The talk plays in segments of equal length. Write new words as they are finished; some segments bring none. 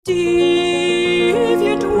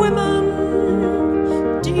Deviant women,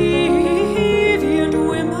 deviant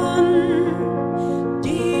women,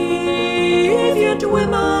 deviant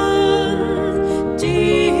women, deviant women,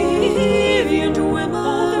 deviant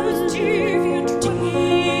women,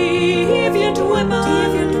 deviant women,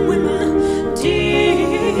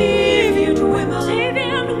 deviant women,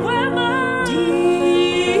 deviant women,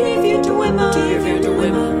 deviant women, deviant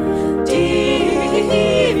women,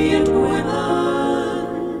 deviant women.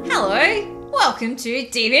 Hello, welcome to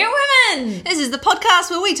Deviant Women. This is the podcast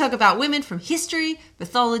where we talk about women from history,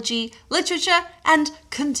 mythology, literature, and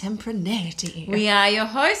contemporaneity. We are your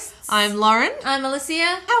hosts. I'm Lauren. I'm Alicia.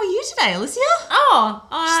 How are you today, Alicia? Oh,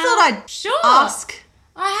 Just thought I'd sure. ask.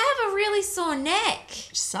 I have a really sore neck.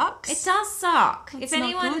 Which sucks. It does suck. That's if not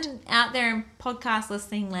anyone good. out there in podcast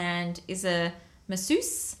listening land is a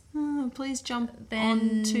masseuse, Please jump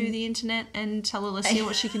Then- onto the internet and tell Alicia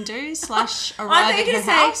what she can do / I arrive thought at you her were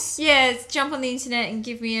house. say, yes, jump on the internet and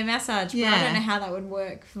give me a massage. But I Yeah. don't know how that would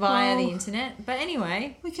work via the Well- internet. But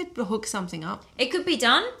anyway, We could hook something up. it could be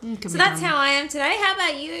done. It could So be that's done. how I am today. How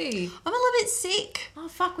about you? I'm a little bit sick, Oh,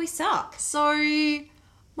 fuck, we suck. so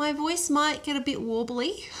my voice might get a bit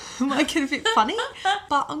wobbly, might get a bit funny,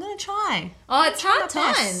 but I'm going to try. Oh, it's hard try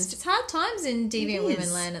my times. best. It's hard times in Deviant It Women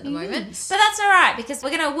is. land at the It moment. is. But that's all right because we're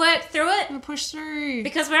going to work through I'm it going to push through.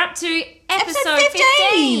 because we're up to episode Episode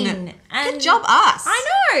 15. 15. And Good job, us. I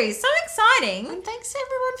know. So exciting. And thanks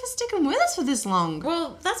everyone for sticking with us for this long.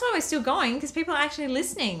 Well, that's why we're still going because people are actually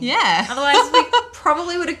listening. Yeah. Otherwise, we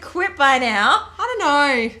probably would have quit by now. I don't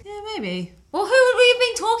know. Yeah, maybe. Well, who would we have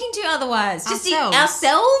been talking to otherwise? Just Ourselves.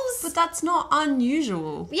 ourselves? But that's not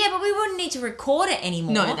unusual. Yeah, but we wouldn't need to record it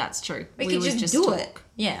anymore. No, that's true. We could would just do talk. it.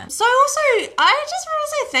 Yeah. So also, I just want to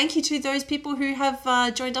say thank you to those people who have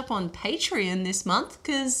joined up on Patreon this month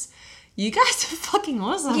because you guys are fucking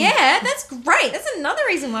awesome. Yeah, that's great. That's another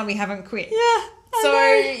reason why we haven't quit. Yeah. I So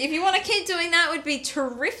know. if you want to keep doing that, would be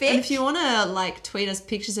terrific. And if you want to like tweet us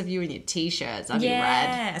pictures of you in your t-shirts, that'd be rad.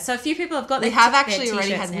 yeah. So a few people have got We their have their actually already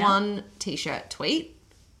t-shirts had now. one t-shirt tweet.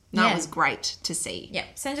 That Yeah. was great to see. Yeah.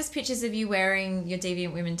 Send us pictures of you wearing your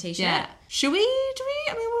Deviant Women t-shirt. Yeah. Should we?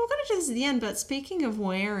 I mean, we're going to do this at the end, but speaking of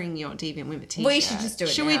wearing your Deviant Women t-shirt. We should just do it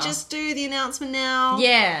Should now. we just do the announcement now?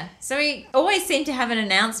 Yeah. So we always seem to have an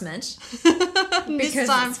announcement This because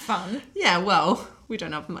time. it's fun. Yeah, well, we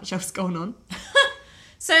don't have much else going on.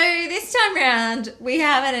 So this time round, we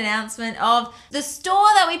have an announcement of the store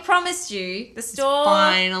that we promised you. The store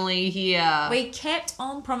Finally here. we kept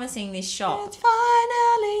on promising this shop. It's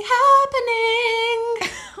finally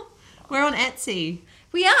happening. We're on Etsy.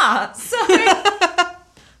 We are. So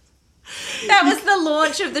that was the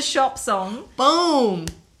launch of the shop song. Boom.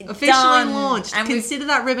 Officially Done. launched. And Consider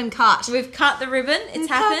that ribbon cut. We've cut the ribbon. It's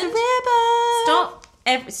Cut happened. the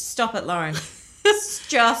ribbon. Stop it, Lauren.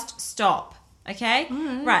 Just stop. Okay?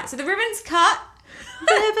 Right. So the ribbon's cut.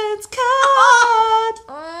 Ribbon's cut.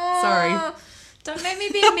 Oh, Sorry. Don't make me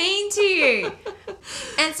be mean to you.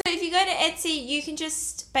 And so if you go to Etsy, you can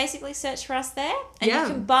just basically search for us there and Yeah,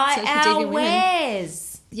 you can buy search for our Deviant Women.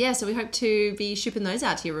 wares. Yeah, so we hope to be shipping those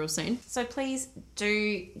out to you real soon. So please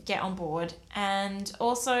do get on board and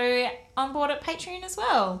also on board at Patreon as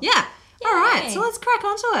well. Yeah. All right, Yay. so let's crack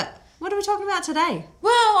onto it. What are we talking about today?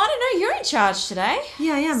 Well, I don't know. You're in charge today.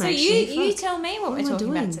 Yeah, I am So actually. you Fuck. tell me what we're am I talking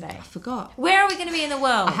about doing? today. I forgot. Where are we going to be in the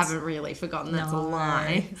world? I haven't really forgotten. That's a No,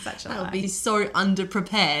 lie. such a That lie. would be so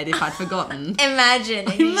underprepared if I'd forgotten. Imagine.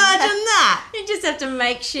 Imagine that. You just have to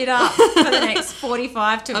make shit up for the next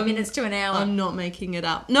 45 minutes to an hour. I'm not making it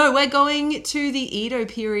up. No, we're going to the Edo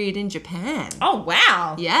period in Japan. Oh,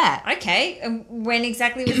 wow. Yeah. Okay. And when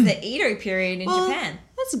exactly was the Edo period in Well, Japan?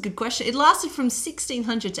 That's a good question. It lasted from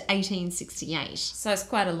 1600 to 1868. So it's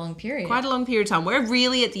quite a long period. Quite a long period of time. We're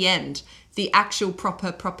really at the end, the actual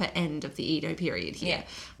proper end of the Edo period here. Yeah.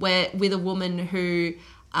 We're with a woman who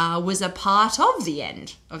was a part of the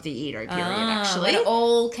end of the Edo period, actually. When it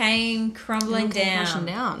all came crumbling Okay, down. crashing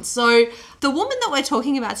down. So the woman that we're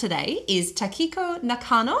talking about today is Takiko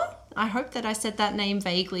Nakano. I hope that I said that name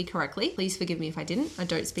vaguely correctly. Please forgive me if I didn't. I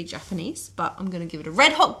don't speak Japanese, but I'm going to give it a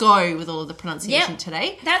red hot go with all of the pronunciation Yep.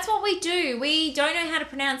 today. That's what we do. We don't know how to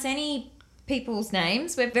pronounce any people's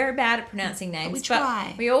names. We're very bad at pronouncing names. we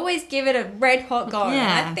try. But we always give it a red hot go.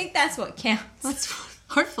 Yeah. I think that's what counts. That's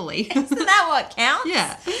hopefully. Isn't that what counts?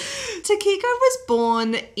 Yeah. Takiko was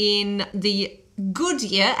born in the good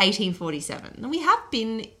year, 1847. And we have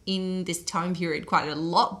been in this time period quite a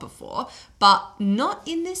lot before, but not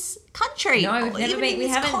in this country. No, we've or never even been. in We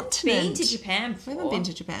this haven't continent. been to Japan We before. haven't been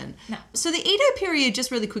to Japan. No. So the Edo period,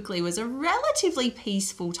 just really quickly, was a relatively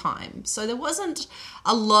peaceful time. So there wasn't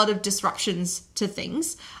a lot of disruptions to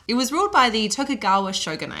things. It was ruled by the Tokugawa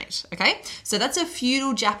shogunate, okay? So that's a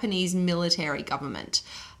feudal Japanese military government.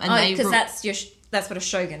 And Oh, because ru- that's what a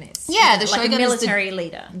shogun is. Yeah, the like shogun a is the- military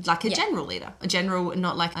leader. like a Yeah. general leader. A general,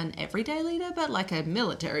 not like an everyday leader, but like a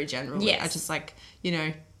military general. Yes. I just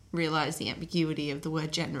realize the ambiguity of the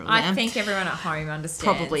word general there. I think everyone at home understands.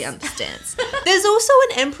 Probably understands. There's also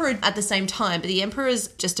an emperor at the same time, but the emperor is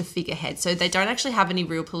just a figurehead, so they don't actually have any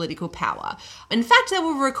real political power. In fact, they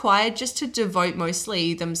were required just to devote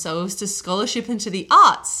mostly themselves to scholarship and to the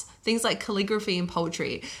arts. Things like calligraphy and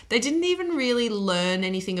poetry. They didn't even really learn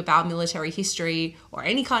anything about military history or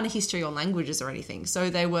any kind of history or languages or anything.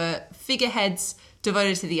 So they were figureheads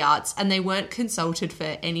devoted to the arts, and they weren't consulted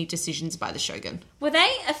for any decisions by the shogun. Were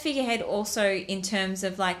they a figurehead also in terms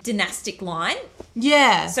of like dynastic line?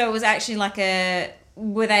 Yeah. So it was actually like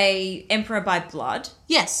were they emperor by blood?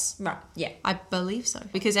 Yes. Right, yeah. I believe so.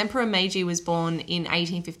 Because Emperor Meiji was born in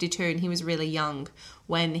 1852 and he was really young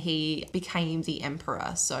when he became the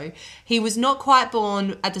emperor. So he was not quite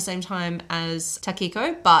born at the same time as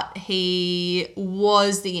Takiko, but he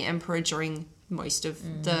was the emperor during most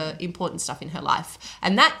of the important stuff in her life.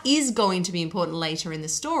 And that is going to be important later in the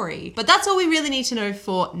story. But that's all we really need to know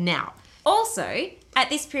for now. Also, at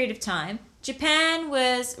this period of time, Japan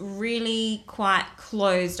was really quite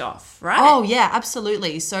closed off, right? Oh, yeah,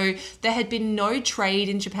 absolutely. So there had been no trade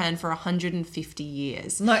in Japan for 150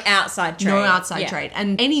 years. No outside trade. No outside Yeah. trade.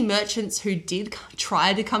 And any merchants who did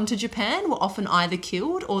try to come to Japan were often either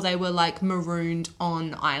killed or they were like marooned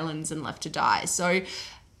on islands and left to die. So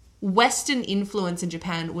Western influence in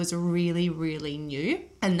Japan was really, really new.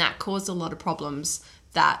 And that caused a lot of problems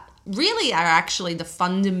that really are actually the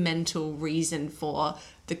fundamental reason for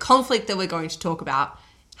the conflict that we're going to talk about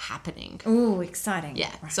happening. Ooh, exciting.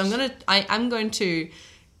 Yeah. Right. So I'm going to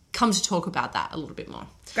come to talk about that a little bit more.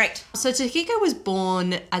 Great. So Takiko was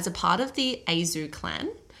born as a part of the Aizu clan,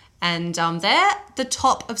 and they're the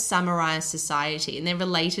top of samurai society, and they're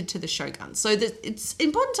related to the shogun. So it's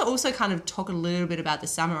important to also kind of talk a little bit about the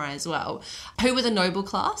samurai as well, who were the noble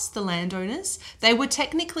class, the landowners. They were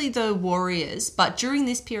technically the warriors, but during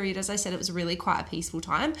this period, as I said, it was really quite a peaceful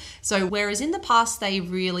time. So whereas in the past, they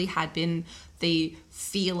really had been the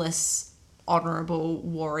fearless, honorable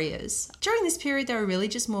warriors, during this period, they were really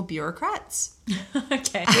just more bureaucrats.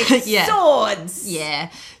 Okay. With Yeah. swords. Yeah.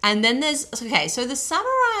 And then so the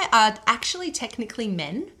samurai are actually technically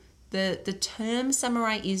men. The term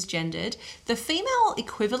samurai is gendered. The female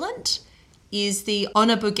equivalent is the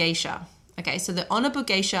onabugeisha. Okay, so the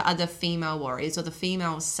onabugeisha are the female warriors or the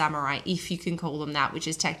female samurai, if you can call them that, which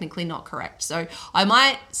is technically not correct. So I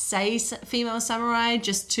might say female samurai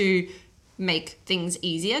just to make things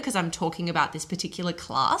easier because I'm talking about this particular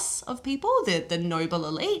class of people, the noble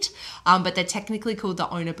elite, but they're technically called the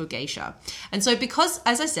onabugeisha. And so because,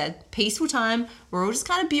 as I said, peaceful time, we're all just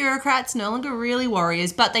kind of bureaucrats, no longer really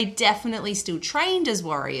warriors, but they definitely still trained as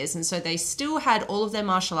warriors. And so they still had all of their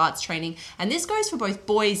martial arts training. And this goes for both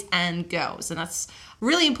boys and girls. And that's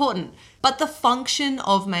really important. But the function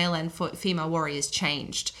of male and female warriors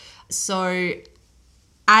changed. So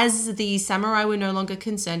as the samurai were no longer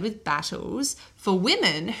concerned with battles, for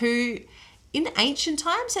women who in ancient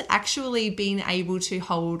times had actually been able to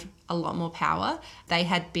hold a lot more power, they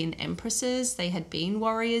had been empresses, they had been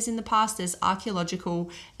warriors in the past. There's archaeological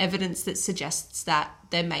evidence that suggests that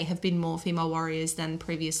there may have been more female warriors than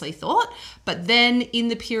previously thought. But then in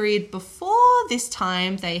the period before this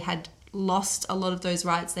time, they had lost a lot of those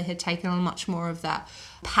rights. They had taken on much more of that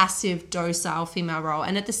passive, docile female role.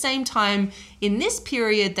 And at the same time, in this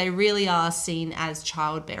period, they really are seen as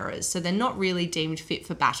childbearers. So they're not really deemed fit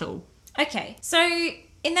for battle. Okay. So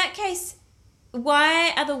in that case,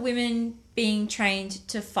 why are the women being trained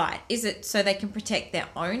to fight? Is it so they can protect their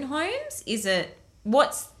own homes?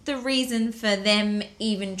 What's the reason for them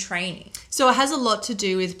even training? So it has a lot to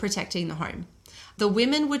do with protecting the home. The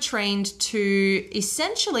women were trained to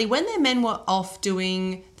essentially, when their men were off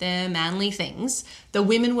doing their manly things, the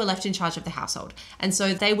women were left in charge of the household. And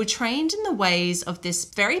so they were trained in the ways of this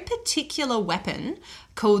very particular weapon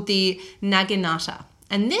called the naginata.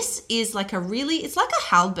 And this is it's like a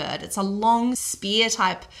halberd. It's a long spear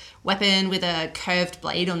type weapon with a curved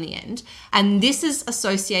blade on the end. And this is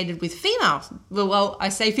associated with female, well, I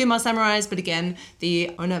say female samurais, but again,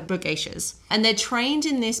 the onabogeishas. And they're trained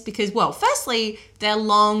in this because, well, firstly, they're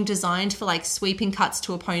long, designed for like sweeping cuts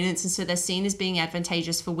to opponents. And so they're seen as being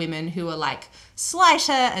advantageous for women who are like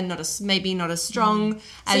slighter and maybe not as strong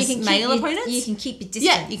as male opponents. You can keep your distance.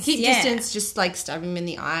 Yeah, you keep distance, just like stab him in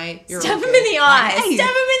the eye. Stab him in the eye. Like, hey, Stab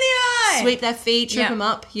him in the eye. Sweep their feet, trip Yeah. them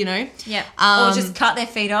up, you know. Yeah. Um, or just cut their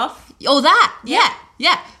feet off. Or that. Yeah.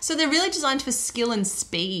 So they're really designed for skill and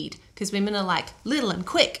speed because women are like little and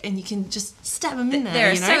quick and you can just stab them in there. There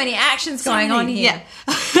are you know? so many actions going on here.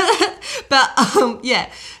 Yeah. But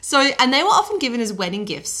yeah. So, and they were often given as wedding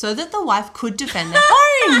gifts so that the wife could defend their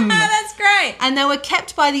home. That's great. And they were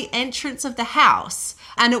kept by the entrance of the house.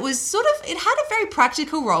 And it was sort of, it had a very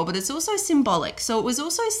practical role, but it's also symbolic. So it was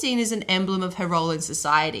also seen as an emblem of her role in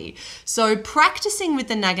society. So practicing with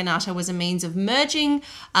the naginata was a means of merging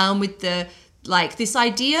with the, like this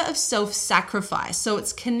idea of self-sacrifice. So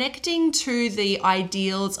it's connecting to the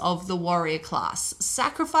ideals of the warrior class.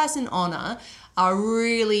 Sacrifice and honor are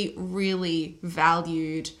really, really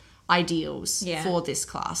valued ideals for this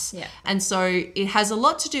class. Yeah. And so it has a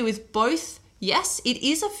lot to do with both. Yes, it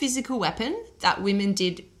is a physical weapon that women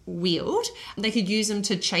did wield. They could use them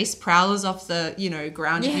to chase prowlers off the,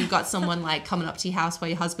 ground. If you've got someone like coming up to your house while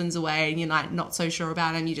your husband's away and you're like not so sure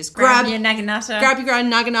about him, you just grab your naginata. Grab your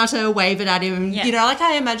naginata, wave it at him. Yeah. Like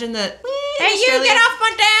I imagine that. Hey, you get off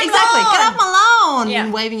my damn Exactly, lawn. get off my lawn. Yeah.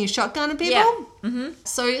 And waving your shotgun at people. Yeah. Mm-hmm.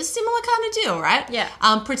 So it's a similar kind of deal, right?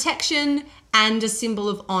 Yeah. Protection and a symbol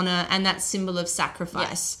of honor and that symbol of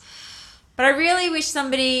sacrifice. But I really wish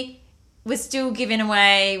somebody was still giving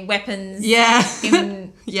away weapons Yeah.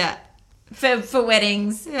 yeah. For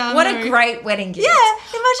weddings. Yeah, I what know. a great wedding gift. Yeah,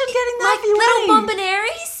 imagine getting that Like for your little wedding.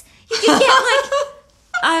 bomboneries. You could get like,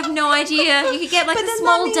 I have no idea. You could get like But a then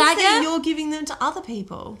small that means that dagger. you're giving them to other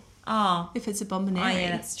people Oh. if it's a bombonere. Oh,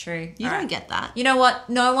 yeah, that's true. You All don't right. get that. You know what?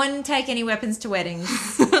 No one take any weapons to weddings.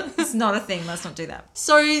 It's not a thing. Let's not do that.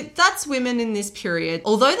 So that's women in this period.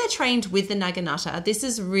 Although they're trained with the naginata, this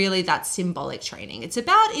is really that symbolic training. It's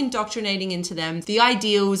about indoctrinating into them the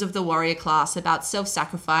ideals of the warrior class, about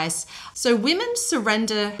self-sacrifice. So women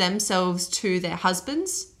surrender themselves to their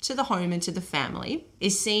husbands, to the home and to the family,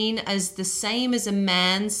 is seen as the same as a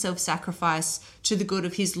man's self-sacrifice to the good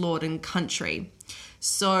of his lord and country.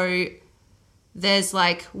 So there's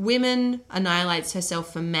like women annihilates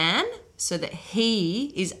herself for man so that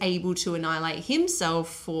he is able to annihilate himself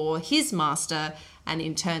for his master, and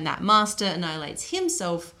in turn that master annihilates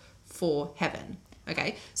himself for heaven.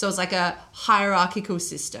 Okay, so it's like a hierarchical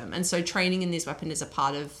system, and so training in this weapon is a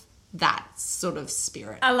part of that sort of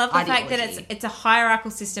spirit. I love the fact that ideology. it's a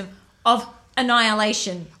hierarchical system of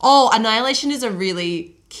annihilation. Oh, annihilation is a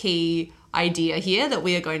really key idea here that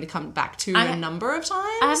we are going to come back to a number of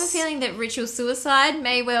times. I have a feeling that ritual suicide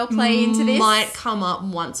may well play into this. Might come up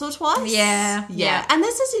once or twice. Yeah. And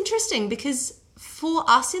this is interesting because for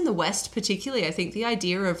us in the West particularly, I think the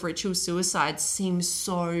idea of ritual suicide seems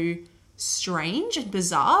so strange and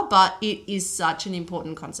bizarre, but it is such an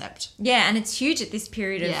important concept. Yeah, and it's huge at this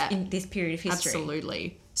period of Yeah. in this period of history.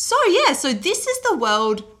 Absolutely. So so this is the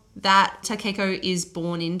world that Takeko is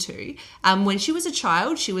born into. When she was a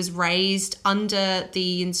child, she was raised under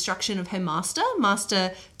the instruction of her master,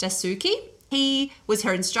 Master Dasuki. He was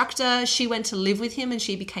her instructor. She went to live with him and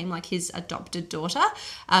she became like his adopted daughter.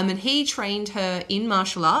 And he trained her in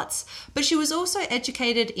martial arts, but she was also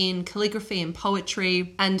educated in calligraphy and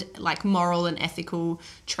poetry and like moral and ethical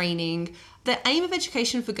training. The aim of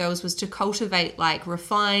education for girls was to cultivate like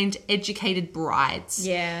refined, educated brides.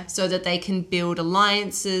 Yeah. So that they can build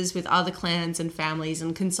alliances with other clans and families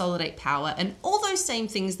and consolidate power and all those same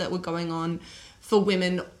things that were going on for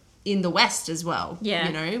women in the West as well.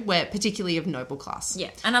 Yeah. Where particularly of noble class.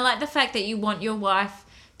 Yeah, and I like the fact that you want your wife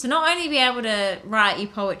to not only be able to write your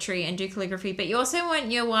poetry and do calligraphy, but you also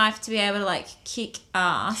want your wife to be able to like kick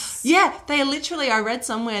ass. Yeah, they literally, I read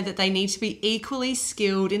somewhere that they need to be equally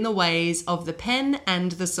skilled in the ways of the pen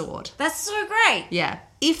and the sword. That's so great. Yeah.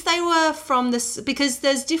 If they were from this, because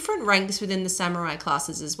there's different ranks within the samurai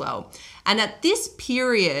classes as well. And at this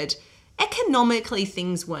period, economically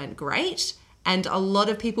things weren't great. And a lot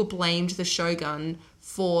of people blamed the shogun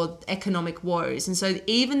for economic woes. And so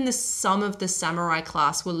even some of the samurai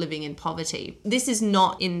class were living in poverty. This is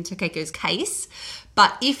not in Takeko's case,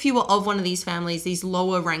 but if you were of one of these families, these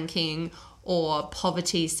lower ranking or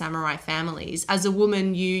poverty samurai families. As a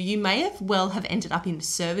woman, you may have ended up in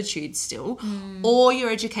servitude still, or your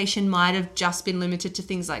education might have just been limited to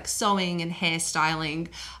things like sewing and hairstyling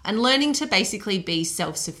and learning to basically be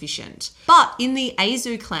self-sufficient. But in the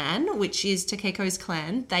Aizu clan, which is Takeko's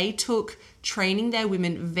clan, they took training their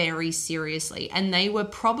women very seriously, and they were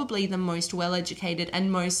probably the most well-educated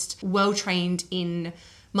and most well-trained in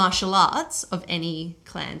martial arts of any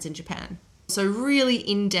clans in Japan. So really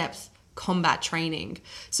in-depth combat training.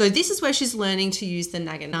 So this is where she's learning to use the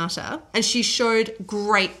naginata, and she showed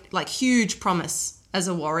great, like huge promise as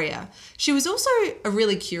a warrior. She was also a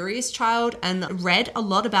really curious child and read a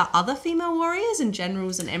lot about other female warriors and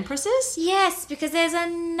generals and empresses. Yes, because there's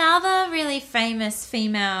another really famous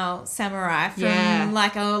female samurai from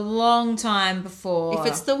like a long time before. If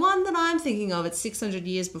it's the one that I'm thinking of, it's 600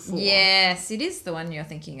 years before. Yes, it is the one you're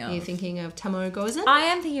thinking of. You're thinking of Tamo Gozen? I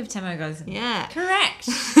am thinking of Tamo Gozen. Yeah. Correct.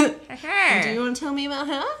 Do you want to tell me about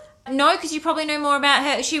her? No, because you probably know more about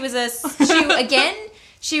her. She was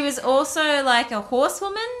she was also like a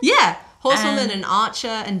horsewoman. Yeah. Horsewoman and archer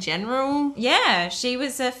and general. Yeah, she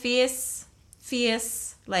was a fierce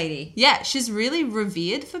lady. Yeah, she's really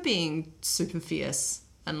revered for being super fierce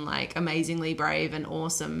and like amazingly brave and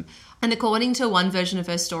awesome. And according to one version of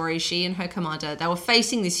her story, she and her commander, they were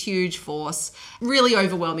facing this huge force, really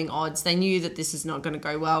overwhelming odds. They knew that this is not going to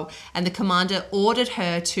go well. And the commander ordered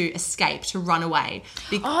her to escape, to run away.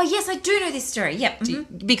 Oh, yes, I do know this story. Yep.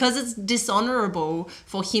 Mhm. Because it's dishonorable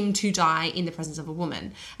for him to die in the presence of a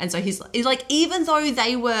woman. And so he's like, even though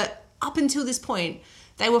they were, up until this point,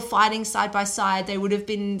 they were fighting side by side, they would have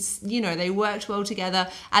been, they worked well together.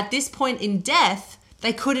 At this point in death,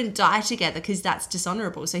 they couldn't die together because that's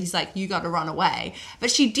dishonorable. So he's like, you got to run away. But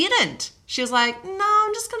she didn't. She was like, no,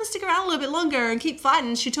 I'm just going to stick around a little bit longer and keep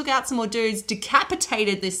fighting. She took out some more dudes,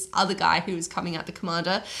 decapitated this other guy who was coming at the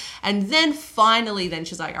commander. And then finally,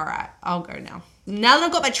 she's like, all right, I'll go now. Now that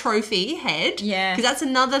I've got my trophy head, because that's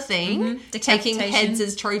another thing, taking heads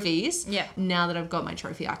as trophies. Yeah. Now that I've got my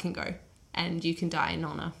trophy, I can go. And you can die in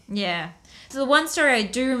honor. Yeah. So the one story I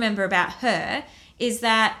do remember about her is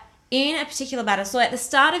that in a particular battle, so at the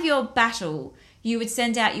start of your battle, you would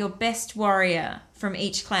send out your best warrior from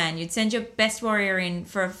each clan. You'd send your best warrior in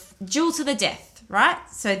for a duel to the death, right?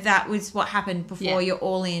 So that was what happened before your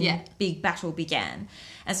all-in big battle began.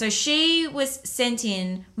 And so she was sent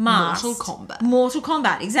in masked. Mortal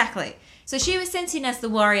Kombat, exactly. So she was sent in as the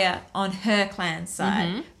warrior on her clan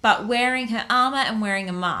side, but wearing her armor and wearing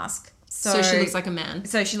a mask. So she looks like a man.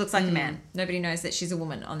 So she looks like a man. Nobody knows that she's a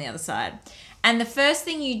woman on the other side. And the first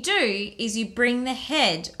thing you do is you bring the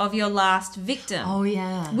head of your last victim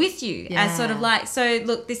with you as sort of like, so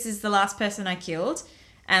look, this is the last person I killed,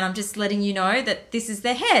 and I'm just letting you know that this is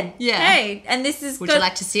the head. Yeah. Hey, and this is... Would you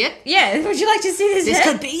like to see it? Yeah, would you like to see this head?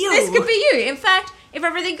 This could be you. This could be you. In fact, if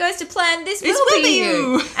everything goes to plan, this will be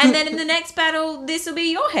you. And then in the next battle, this will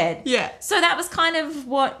be your head. Yeah. So that was kind of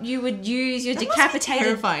what you would use your decapitated... Must be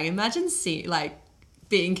terrifying. Imagine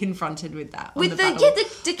being confronted with that. With the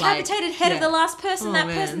decapitated head of the last person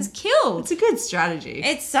person's killed. It's a good strategy.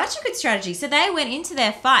 It's such a good strategy. So they went into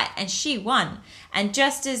their fight and she won. And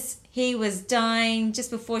just as he was dying,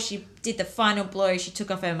 just before she did the final blow, she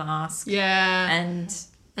took off her mask. Yeah.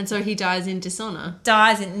 And so he dies in dishonor.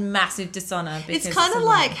 Dies in massive dishonor. It's kind of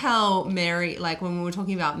like how Mary, like when we were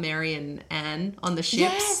talking about Mary and Anne on the ships.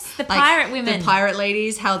 Yes, the pirate women. The pirate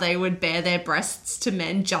ladies, how they would bare their breasts to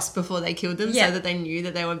men just before they killed them so that they knew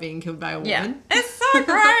that they were being killed by a woman. Yeah. It's so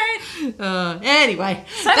great. Anyway.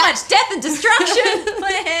 So much death and destruction.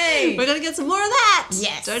 Hey. We're going to get some more of that.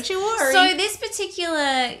 Yes. Don't you worry. So this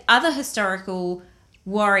particular other historical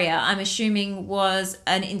warrior, I'm assuming, was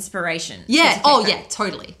an inspiration. Yeah. Oh, yeah,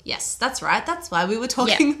 totally. Yes, that's right. That's why we were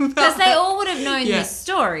talking about because they all would have known this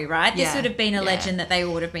story, right? This Yeah. would have been a legend that they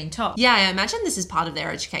all would have been taught. Yeah, I imagine this is part of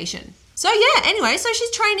their education. So, anyway, so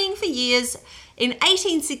she's training for years. In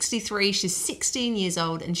 1863, she's 16 years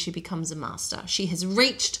old and she becomes a master. She has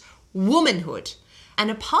reached womanhood. And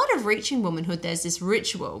a part of reaching womanhood, there's this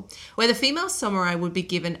ritual where the female samurai would be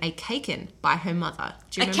given a kaiken by her mother.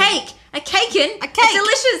 Do you remember? A kaiken? A cake. A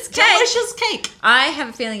delicious cake. Delicious cake. I have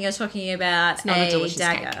a feeling you're talking about It's not a delicious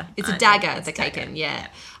dagger. cake. It's a dagger, the kaiken, yeah.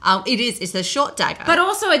 It is. It's a short dagger. But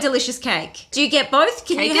also a delicious cake. Do you get both?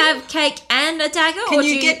 Can you have cake and a dagger? Can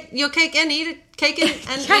you get your cake and eat it? Cake and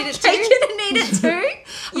eat it too? Cake and eat it too?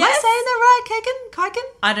 Am I saying that right? Kaiken?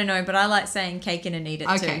 I don't know, but I like saying cake and eat it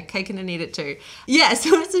too. Okay, cake and eat it too. Yeah,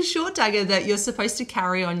 so it's a short dagger that you're supposed to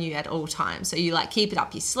carry on you at all times. So you keep it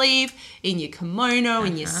up your sleeve, in your kimono,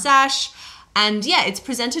 in your sash. And yeah, it's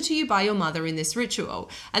presented to you by your mother in this ritual.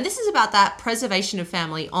 And this is about that preservation of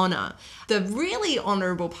family honor. The really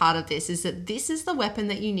honorable part of this is that this is the weapon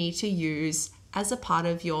that you need to use as a part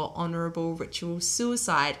of your honorable ritual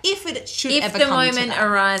suicide, if it should If ever the come to moment that.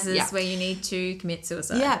 arises Yeah. where you need to commit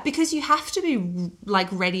suicide. Yeah, because you have to be like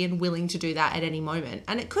ready and willing to do that at any moment.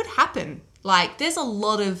 And it could happen. Like there's a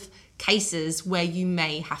lot of cases where you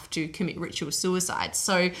may have to commit ritual suicide.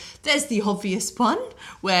 So there's the obvious one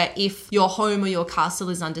where if your home or your castle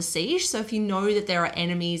is under siege, so if you know that there are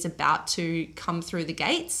enemies about to come through the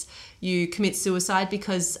gates, you commit suicide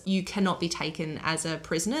because you cannot be taken as a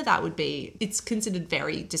prisoner. It's considered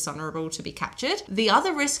very dishonorable to be captured. The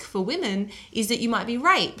other risk for women is that you might be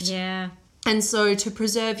raped. Yeah. And so to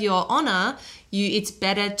preserve your honor, it's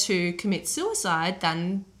better to commit suicide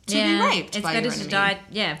than to be raped it's by better your to enemy. die.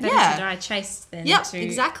 Yeah, better Yeah. to die chaste than Yep, to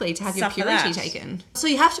exactly, to have your suffer purity that. taken. So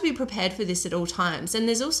you have to be prepared for this at all times. And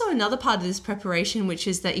there's also another part of this preparation, which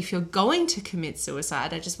is that if you're going to commit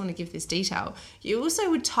suicide, I just want to give this detail, you also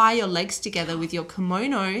would tie your legs together with your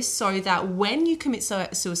kimono so that when you commit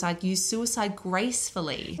suicide, you suicide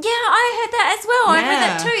gracefully. Yeah, I heard that as well. I heard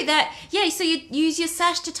that Yeah. too. So you use your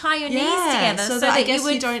sash to tie your knees Yeah, together so so that I that guess you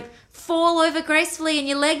would you don't- fall over gracefully and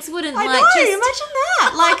your legs wouldn't I like know, just imagine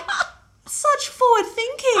that. Like, such forward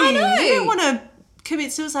thinking. I know. You don't want to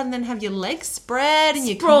commit suicide and then have your legs spread and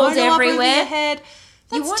your Sprawled kimono up over everywhere. your head.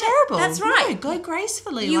 That's want it- terrible. that's right. No, go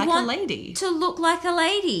gracefully you like want a lady. to look like a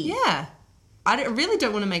lady. Yeah. Really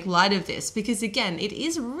don't want to make light of this because, again,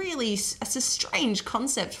 it's a strange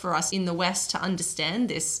concept for us in the West to understand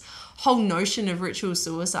this whole notion of ritual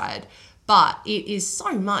suicide. But it is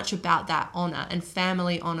so much about that honor and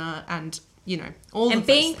family honor and, all And of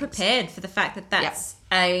those being things. prepared for the fact that that's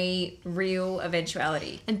a real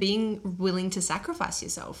eventuality. And being willing to sacrifice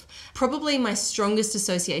yourself. Probably my strongest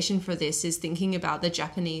association for this is thinking about the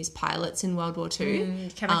Japanese pilots in World War II.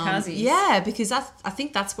 Kamikazes. Yeah, because I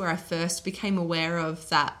think that's where I first became aware of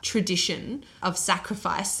that tradition of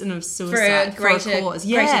sacrifice and of suicide for a cause.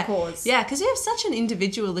 greater cause. Yeah, because we have such an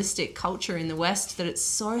individualistic culture in the West that it's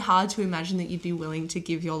so hard to imagine that you'd be willing to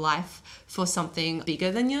give your life for something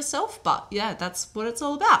bigger than yourself. But yeah, that's what it's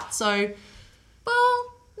all about. So... Well,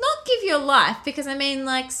 not give your life, because I mean,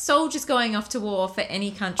 like, soldiers going off to war for any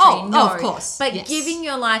country, Oh, no. of course, But yes. giving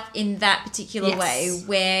your life in that particular Yes. way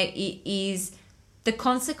where it is, the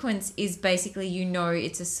consequence is basically,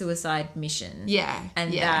 it's a suicide mission. Yeah,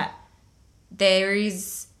 And yeah. that there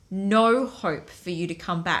is no hope for you to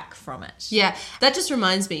come back from it. Yeah, that just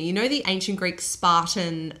reminds me, the ancient Greek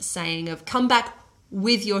Spartan saying of come back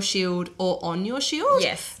with your shield or on your shield?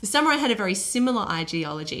 Yes. The samurai had a very similar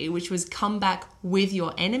ideology, which was come back with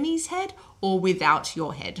your enemy's head or without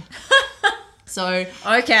your head. So,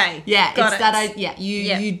 Okay. yeah, Got it's it. that, you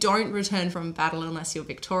Yeah. you don't return from battle unless you're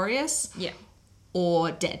victorious Yeah. or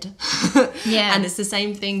dead. Yeah. And it's the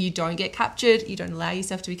same thing. You don't get captured. You don't allow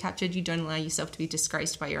yourself to be captured. You don't allow yourself to be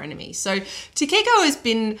disgraced by your enemy. So Takeko has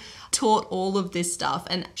been taught all of this stuff,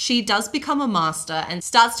 and she does become a master and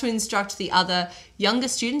starts to instruct the other younger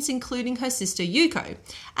students, including her sister Yuko.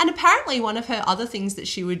 And apparently one of her other things that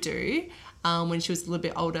she would do when she was a little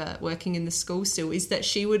bit older, working in the school still, is that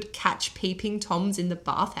she would catch peeping Toms in the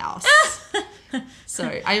bathhouse.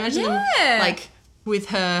 So I imagine them Yeah. like with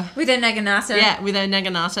her... With a naginata. Yeah, with her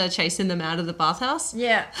naginata chasing them out of the bathhouse.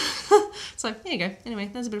 Yeah. So there you go. Anyway,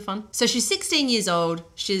 that's a bit of fun. So she's 16 years old.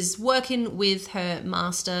 She's working with her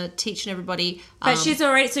master, teaching everybody. But she's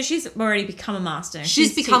already become a master. and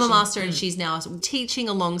She's become a teaching. master and she's now teaching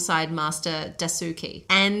alongside Master Dasuki.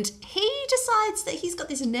 And he decides that he's got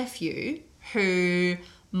this nephew who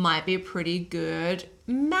might be a pretty good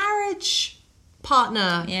marriage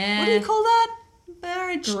partner. Yeah. What do you call that?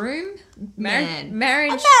 Marriage Groom? man.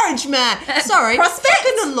 Marriage. A marriage man. Sorry. Prospect.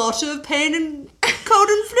 Taking a lot of pain and cold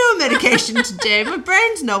and flu medication today. My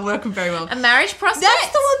brain's not working very well. A marriage prospect?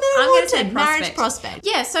 That's the one that I I'm gonna wanted. say Marriage prospect.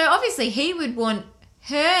 Yeah, so obviously he would want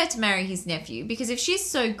her to marry his nephew, because if she's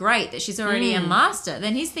so great that she's already a master,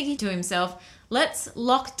 then he's thinking to himself, let's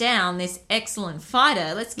lock down this excellent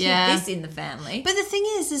fighter. Let's keep Yeah. this in the family. But the thing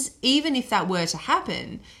is even if that were to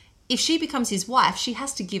happen, if she becomes his wife, she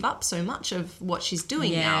has to give up so much of what she's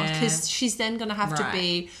doing now, Yeah. because she's then going to have to Right.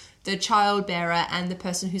 be the child bearer and the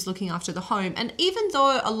person who's looking after the home. And even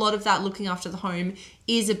though a lot of that looking after the home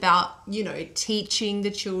is about, teaching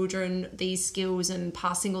the children these skills and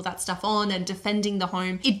passing all that stuff on and defending the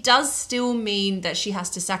home, it does still mean that she has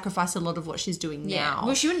to sacrifice a lot of what she's doing now.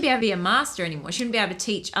 Well, she wouldn't be able to be a master anymore. She wouldn't be able to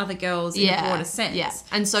teach other girls in a broader sense. Yeah.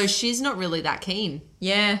 And so she's not really that keen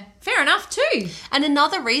Yeah. Fair enough too. And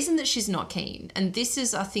another reason that she's not keen, and this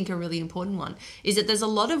is, I think, a really important one, is that there's a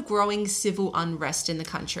lot of growing civil unrest in the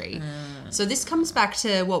country. So this comes back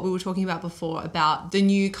to what we were talking about before about the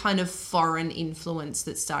new kind of foreign influence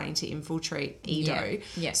that's starting to infiltrate Edo.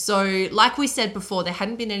 Yeah. So like we said before, there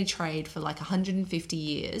hadn't been any trade for like 150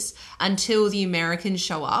 years until the Americans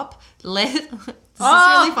show up. This is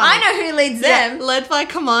really funny. I know who leads them. Led by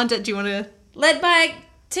Commander, do you want to... Led by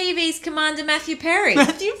TV's Commander Matthew Perry.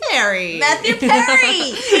 Matthew Perry. Matthew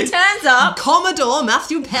Perry! He turns up. Commodore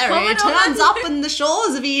Matthew Perry Commodore turns Matthew- up in the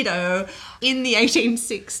shores of Edo in the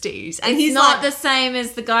 1860s. And He's he's not like, the same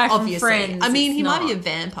as the guy from obviously. Friends. I mean, It's he might be a not.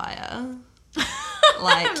 vampire.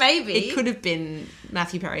 Like, Maybe. It could have been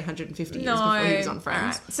Matthew Perry 150 years No. before he was on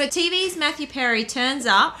Friends. Alright. So TV's Matthew Perry turns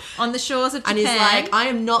up on the shores of Japan. And he's like, I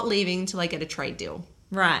am not leaving till I get a trade deal.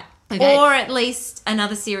 right. Okay. Or at least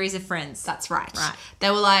another series of Friends. That's right. Right. They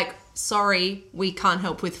were like, sorry, we can't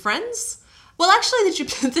help with Friends. Well, actually,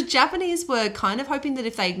 the Japanese were kind of hoping that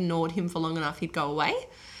if they ignored him for long enough, he'd go away.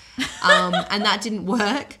 And that didn't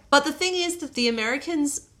work. But the thing is that the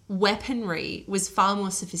Americans' weaponry was far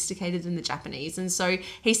more sophisticated than the Japanese. And so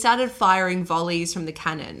he started firing volleys from the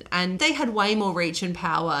cannon. And they had way more reach and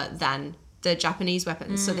power than the Japanese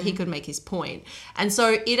weapons so that he could make his point. And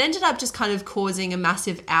so it ended up just kind of causing a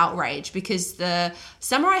massive outrage because the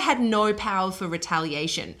samurai had no power for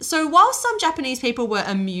retaliation. So while some Japanese people were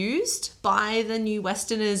amused by the new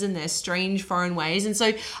Westerners and their strange foreign ways, and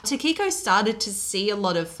so Takiko started to see a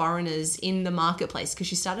lot of foreigners in the marketplace because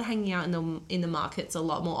she started hanging out in the markets a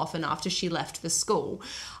lot more often after she left for school.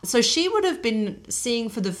 So she would have been seeing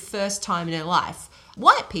for the first time in her life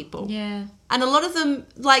white people. Yeah. And a lot of them,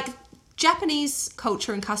 like, Japanese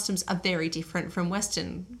culture and customs are very different from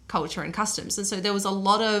Western culture and customs. And so there was a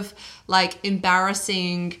lot of, like,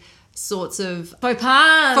 embarrassing sorts of Faux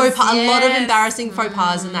pas. a lot of embarrassing faux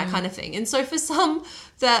pas and that kind of thing. And so for some,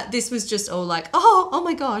 that this was just all like, oh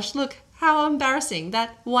my gosh, look how embarrassing.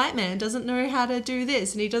 That white man doesn't know how to do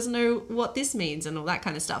this and he doesn't know what this means and all that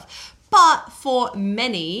kind of stuff. But for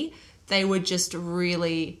many, they were just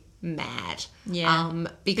really mad. Yeah.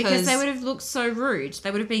 Because they would have looked so rude.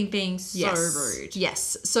 They would have been being so rude.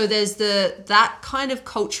 Yes. So there's that kind of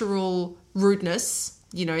cultural rudeness,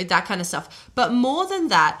 you know, that kind of stuff. But more than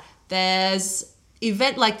that, there's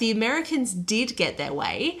like the Americans did get their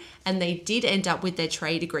way and they did end up with their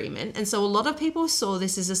trade agreement. And so a lot of people saw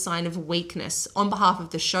this as a sign of weakness on behalf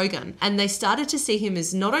of the shogun. And they started to see him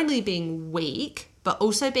as not only being weak, but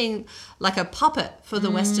also being like a puppet for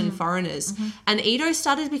the Western foreigners. And Edo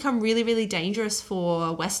started to become really, really dangerous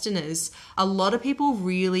for Westerners. A lot of people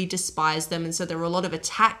really despised them. And so there were a lot of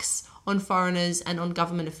attacks on foreigners and on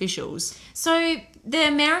government officials. So the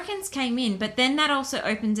Americans came in, but then that also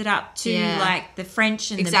opened it up to like the French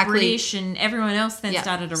and the British and everyone else then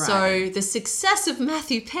started arriving. So the success of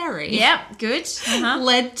Matthew Perry Yep, good.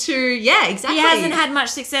 led to, exactly. He hasn't had much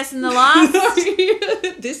success in the last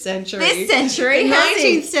this century. this century. The has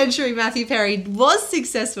he? 19th century Matthew Perry was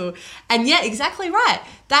successful. And exactly right.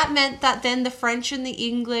 That meant that then the French and the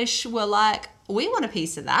English were like, we want a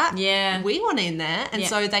piece of that. Yeah. We want in there. And Yeah.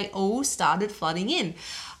 so they all started flooding in.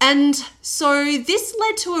 And so this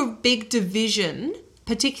led to a big division,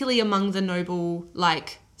 particularly among the noble,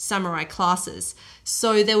 like, samurai classes.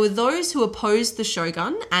 So there were those who opposed the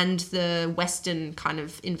shogun and the Western kind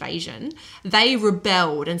of invasion. They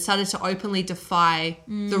rebelled and started to openly defy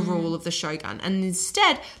the rule of the shogun. And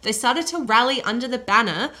instead, they started to rally under the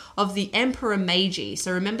banner of the Emperor Meiji.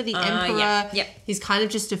 So remember the Emperor? Yep. He's kind of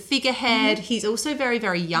just a figurehead. He's also very,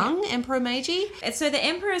 very young, Emperor Meiji. So the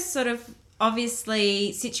emperor's sort of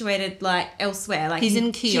obviously situated like elsewhere. Like He's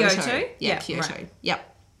in Kyoto. Yeah, Kyoto. right.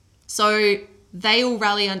 Yep. So they all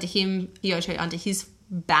rally under him, Kyoto, under his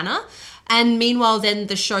banner. And meanwhile, then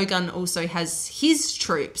the shogun also has his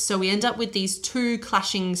troops. So we end up with these two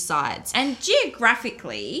clashing sides. And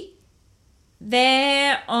geographically,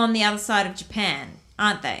 they're on the other side of Japan,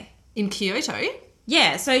 aren't they? In Kyoto?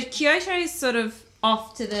 Yeah, so Kyoto's sort of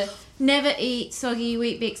off to the never eat soggy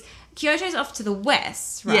wheat bix. Kyoto's off to the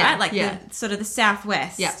west, right? Yeah, like yeah. the sort of the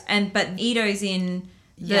southwest. Yeah. But Edo's in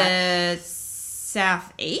the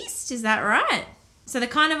southeast, is that right? So they're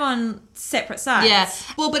kind of on separate sides. Yeah.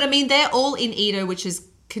 Well, but I mean, they're all in Edo, which is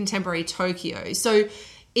contemporary Tokyo. So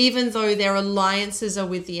even though their alliances are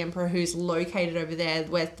with the emperor who's located over there,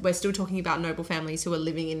 we're still talking about noble families who are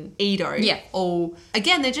living in Edo. Yeah. Or,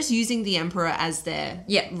 again, they're just using the emperor as their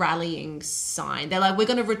rallying sign. They're like, we're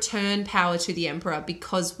going to return power to the emperor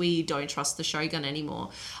because we don't trust the shogun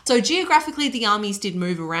anymore. So geographically, the armies did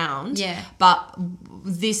move around. Yeah. But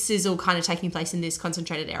this is all kind of taking place in this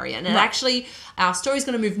concentrated area. And actually, our story's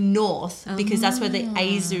going to move north because that's where the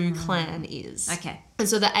Aizu clan is. Okay. And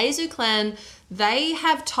so the Aizu clan, they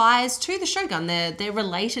have ties to the shogun. They're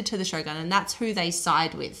related to the shogun, and that's who they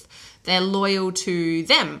side with. They're loyal to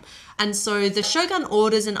them. And so the shogun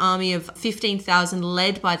orders an army of 15,000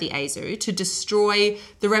 led by the Aizu to destroy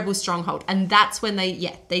the rebel stronghold. And that's when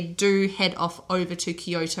they do head off over to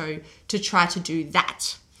Kyoto to try to do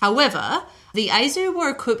that. However, the Aizu were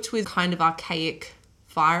equipped with kind of archaic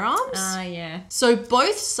firearms. Yeah. So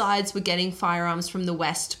both sides were getting firearms from the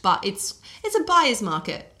West, but it's a buyer's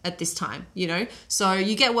market at this time, you know? So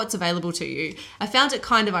you get what's available to you. I found it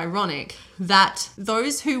kind of ironic that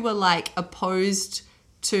those who were like opposed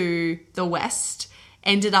to the West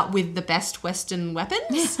ended up with the best Western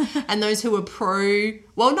weapons and those who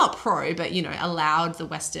were not pro, but, you know, allowed the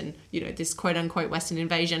Western, you know, this quote unquote Western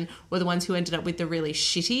invasion were the ones who ended up with the really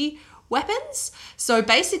shitty weapons. So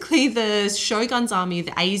basically the shogun's army,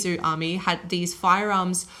 the Aizu army, had these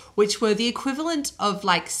firearms which were the equivalent of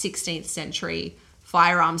like 16th century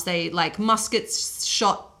firearms. They like muskets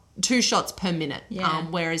shot 2 shots per minute,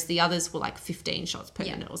 whereas the others were like 15 shots per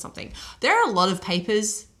minute or something. There are a lot of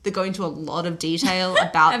papers that go into a lot of detail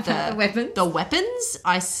about the weapons. The weapons.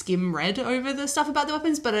 I read over the stuff about the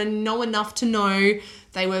weapons, but I know enough to know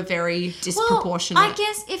they were very disproportionate. Well, I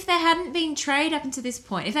guess if they hadn't been trained up until this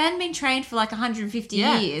point, if they hadn't been trained for like 150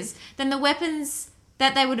 years, then the weapons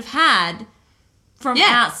that they would have had from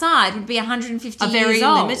outside would be 150 years very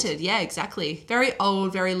old. Limited. Yeah, exactly. Very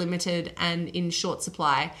old, very limited, and in short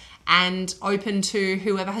supply, and open to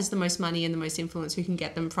whoever has the most money and the most influence who can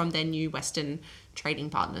get them from their new Western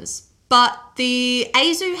trading partners. But the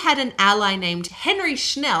Aizu had an ally named Henry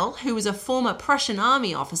Schnell, who was a former Prussian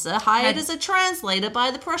army officer hired as a translator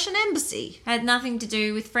by the Prussian embassy. Had nothing to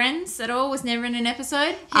do with Friends at all, was never in an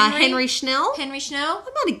episode. Henry Schnell? Henry Schnell?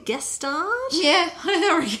 I might have guest starred. Yeah, I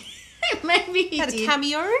know. Maybe he Had did. a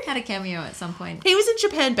cameo. Had a cameo at some point. He was in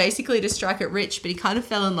Japan basically to strike it rich, but he kind of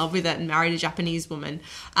fell in love with it and married a Japanese woman.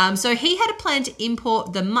 So he had a plan to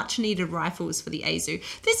import the much-needed rifles for the Aizu.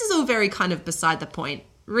 This is all very kind of beside the point.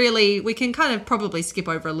 Really, we can kind of probably skip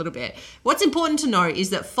over a little bit. What's important to know is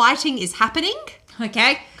that fighting is happening.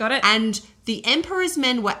 Okay, got it. And the Emperor's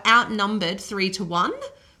men were outnumbered 3-1,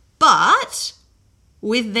 but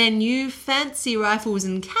with their new fancy rifles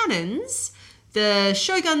and cannons, the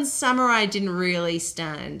Shogun's samurai didn't really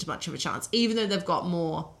stand much of a chance, even though they've got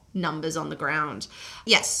more numbers on the ground.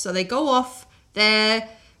 Yes, so they go off. They're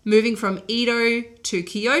moving from Edo to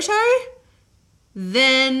Kyoto.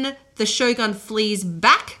 Then the Shogun flees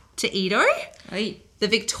back to Edo. Oi. The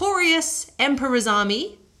victorious Emperor's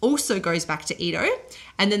army also goes back to Edo.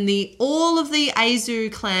 And then all of the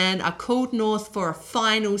Aizu clan are called north for a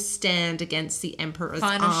final stand against the Emperor's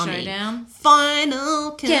Final army. showdown.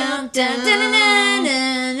 Final countdown.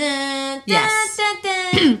 Yes.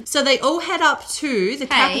 So they all head up to the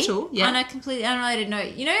capital. Yeah. On a completely unrelated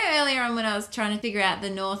note, you know earlier on when I was trying to figure out the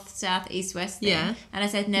north, south, east, west thing, Yeah. and I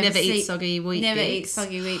said Never eat soggy wheat never bix. eat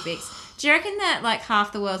soggy wheat bix. Do you reckon that like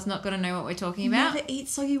half the world's not going to know what we're talking about? Never eat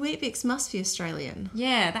soggy wheat bix must be Australian.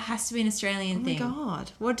 Yeah, that has to be an Australian Oh my thing.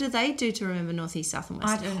 God. What do they do to remember North, East, South and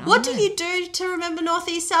West? I don't know. What do you do to remember North,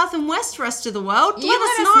 East, South and West, rest of the world? You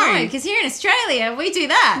let us know. because here in Australia we do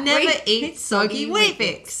that. Never We eat soggy wheat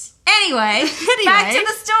bix. Anyway, back to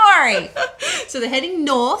the story. So they're heading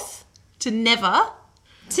north to Never.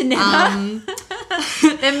 To never.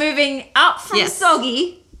 They're moving up from Yes.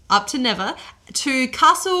 soggy. Up to Never, to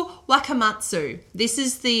Castle Wakamatsu. This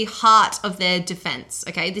is the heart of their defense,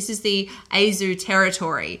 okay? This is the Aizu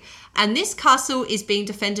territory. And this castle is being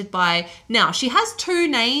defended by... Now, she has 2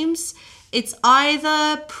 names. It's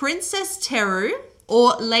either Princess Teru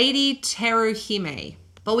or Lady Teruhime.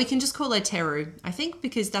 But we can just call her Teru, I think,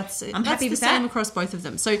 because that's happy the with same that. across both of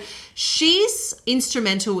them. So she's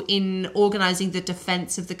instrumental in organising the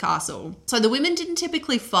defence of the castle. So the women didn't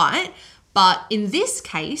typically fight, but in this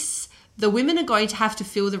case, the women are going to have to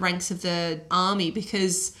fill the ranks of the army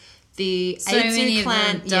because the many Aizu of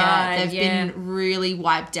clan, them died, they've been really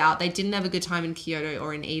wiped out. They didn't have a good time in Kyoto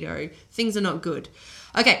or in Edo. Things are not good.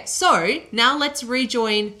 Okay, so now let's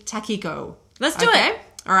rejoin Takiko. Let's do it.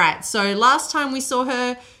 All right, so last time we saw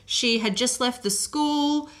her, she had just left the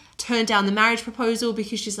school, turned down the marriage proposal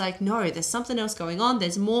because she's like, no, there's something else going on.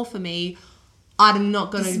 There's more for me. I'm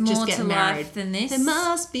not going There's to just more get to married. life than this. There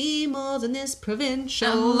must be more than this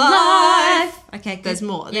provincial Life. life. Okay, good. There's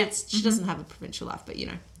more. Yeah. She doesn't have a provincial life, but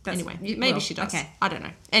anyway, maybe well, she does. okay. I don't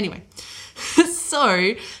know. Anyway,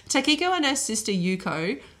 so Takiko and her sister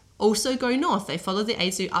Yuko also go north. They follow the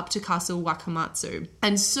Eizu up to Castle Wakamatsu.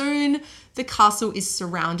 And soon the castle is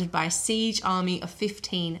surrounded by a siege army of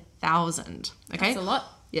 15,000. Okay? That's a lot.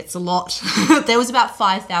 Yeah, it's a lot. There was about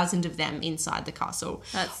 5,000 of them inside the castle.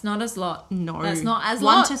 That's not as lot. No. That's not as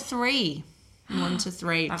One lot. to three. 1 to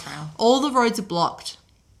 3. Okay. All the roads are blocked.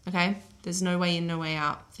 Okay? There's no way in, no way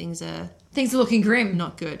out. Things are Things are looking grim.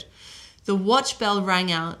 not good. The watch bell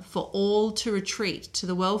rang out for all to retreat to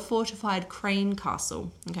the well-fortified Crane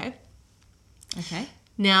Castle. Okay? Okay.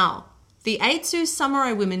 Now, the Eitsu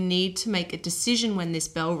samurai women need to make a decision when this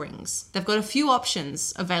bell rings. They've got a few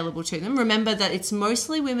options available to them. Remember that it's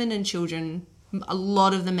mostly women and children. A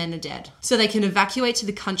lot of the men are dead. So they can evacuate to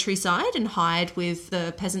the countryside and hide with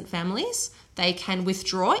the peasant families. They can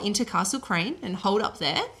withdraw into Castle Crane and hold up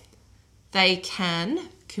there. They can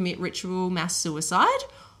commit ritual mass suicide,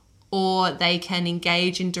 or they can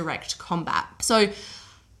engage in direct combat. So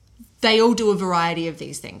they all do a variety of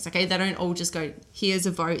these things, okay? They don't all just go, here's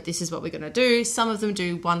a vote, this is what we're going to do. Some of them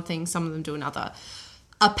do one thing, some of them do another.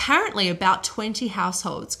 Apparently, about 20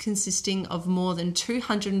 households consisting of more than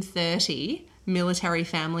 230 military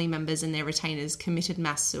family members and their retainers committed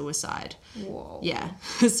mass suicide. Whoa. Yeah.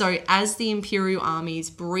 So as the Imperial armies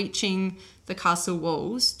breaching the castle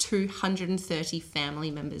walls, 230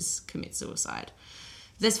 family members commit suicide.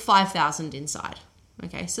 There's 5,000 inside.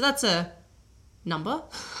 Okay, so that's a number.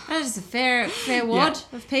 That is a fair wad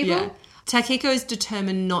of people. Yeah. Takiko is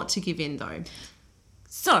determined not to give in, though.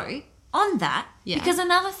 So, on that, Yeah. because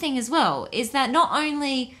another thing as well is that not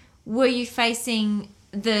only were you facing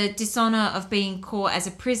the dishonor of being caught as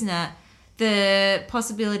a prisoner, the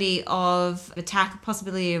possibility of attack,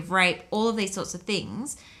 possibility of rape, all of these sorts of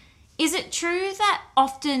things. Is it true that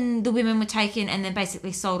often the women were taken and then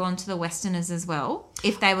basically sold on to the Westerners as well,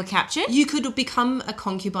 if they were captured? You could become a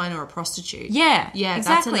concubine or a prostitute. Yeah, Yeah,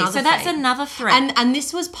 exactly. that's another So that's thing. another threat. And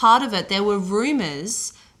this was part of it. There were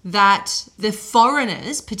rumours that the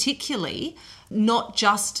foreigners, particularly, not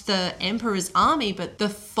just the emperor's army, but the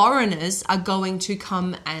foreigners are going to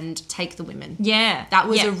come and take the women. yeah. That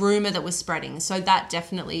was yeah. a rumour that was spreading. So that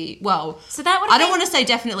definitely, well, So that would I have don't been- want to say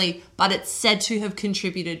definitely, but it's said to have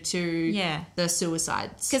contributed to Yeah. the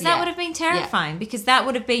suicides. Because that would have been terrifying. Because that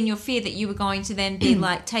would have been your fear that you were going to then be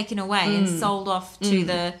like taken away and sold off to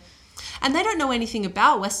the. And they don't know anything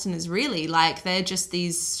about Westerners, really. Like, they're just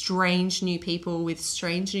these strange new people with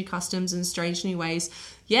strange new customs and strange new ways.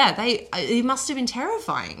 Yeah, it must have been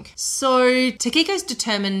terrifying. So Takiko's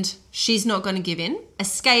determined she's not going to give in.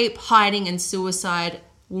 Escape, hiding, and suicide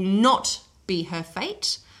will not be her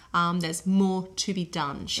fate. There's more to be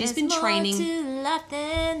done. She's been training. More to life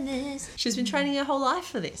than this. She's been training her whole life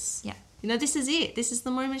for this. Yeah. You know, this is it. This is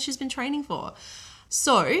the moment she's been training for.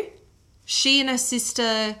 So she and her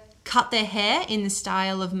sister cut their hair in the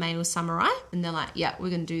style of male samurai, and they're like, yeah, we're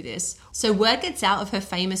going to do this. So word gets out of her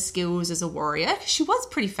famous skills as a warrior. She was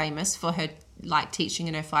pretty famous for her like teaching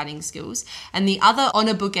and her fighting skills. And the other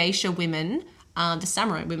Onobugeisha women, the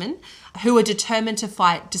samurai women, who are determined to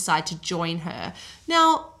fight, decide to join her.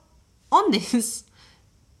 Now, on this,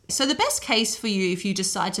 so the best case for you if you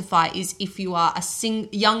decide to fight is if you are a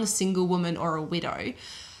young single woman or a widow.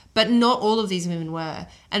 But not all of these women were.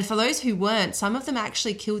 And for those who weren't, some of them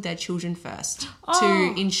actually killed their children first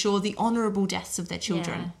to ensure the honourable deaths of their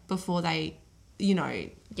children before they,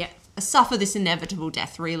 Yeah. suffer this inevitable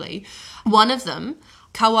death, really. One of them,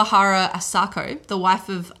 Kawahara Asako, the wife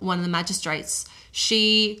of one of the magistrates,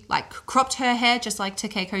 she cropped her hair just like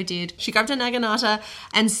Takeko did. She grabbed a naginata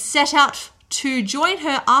and set out to join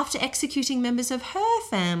her after executing members of her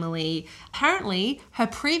family. Apparently, her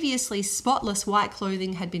previously spotless white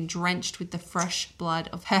clothing had been drenched with the fresh blood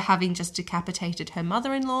of her having just decapitated her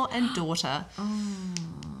mother-in-law and daughter.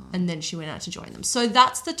 And then she went out to join them. So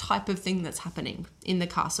that's the type of thing that's happening in the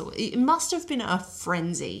castle. It must have been a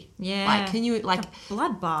frenzy. Yeah. Can you, A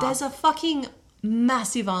bloodbath. there's a fucking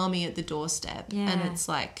massive army at the doorstep. Yeah. And it's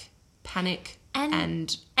panic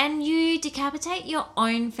and And you decapitate your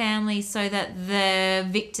own family so that the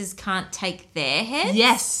victors can't take their heads?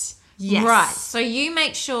 yes. Right. So you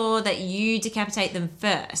make sure that you decapitate them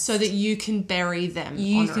first. So that you can bury them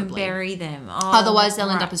you honourably. can bury them. Oh, Otherwise, they'll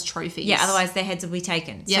end right. up as trophies. Yeah, otherwise their heads will be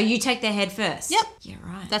taken. So Yep. you take their head first. Yep. Yeah,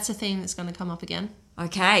 right. That's a theme that's going to come up again.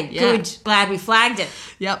 Okay, Yeah. good. Glad we flagged it.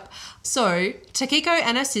 Yep. So Takiko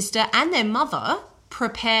and her sister and their mother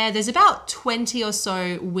prepare. There's about 20 or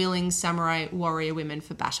so willing samurai warrior women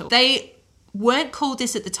for battle. They weren't called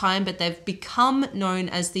this at the time, but they've become known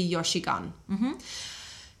as the Yoshigun. Mm-hmm.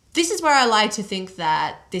 This is where I like to think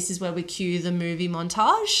that this is where we cue the movie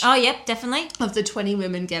montage. Oh, yep, definitely. Of the 20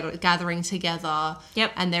 women gathering together.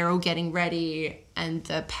 Yep. And they're all getting ready, and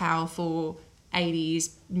the powerful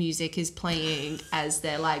 80s music is playing as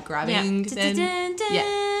they're like grabbing. Yeah,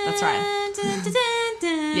 that's right.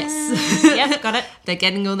 Yes. Yep, got it. They're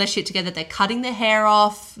getting all their shit together. They're cutting their hair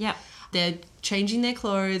off. Yep. They're changing their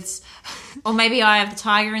clothes. Or maybe Eye of the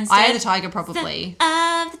Tiger instead. Eye of the Tiger, probably.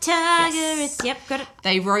 Eye of the Tiger. Yes. Yep, got it.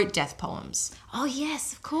 They wrote death poems. Oh,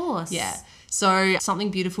 yes, of course. Yeah. So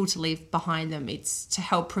something beautiful to leave behind them. It's to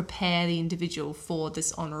help prepare the individual for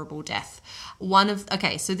this honourable death.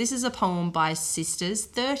 So this is a poem by sisters,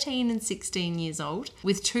 13 and 16 years old.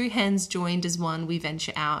 With two hands joined as one, we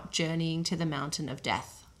venture out, journeying to the mountain of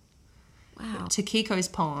death. Wow. Takiko's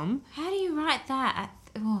poem. How do you write that?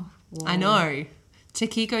 Oh, I know.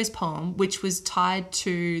 Takiko's poem, which was tied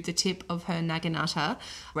to the tip of her naginata,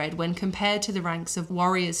 read, "When compared to the ranks of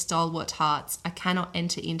warriors' stalwart hearts, I cannot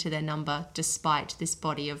enter into their number despite this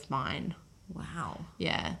body of mine." Wow.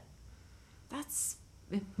 Yeah. That's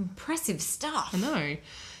impressive stuff. I know.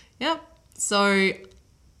 Yep. So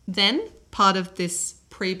then, part of this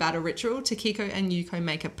pre-battle ritual, Takiko and Yuko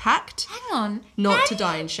make a pact Hang on. not to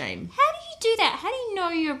die in shame. How do you do that? How do you know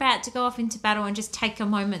you're about to go off into battle and just take a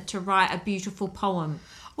moment to write a beautiful poem?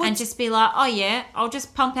 And just be like, oh yeah, I'll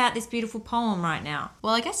just pump out this beautiful poem right now.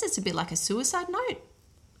 Well, I guess it's a bit like a suicide note,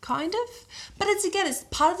 kind of. But it's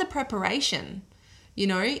part of the preparation. You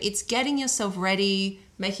know, it's getting yourself ready,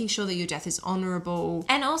 making sure that your death is honourable.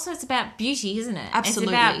 And also it's about beauty, isn't it?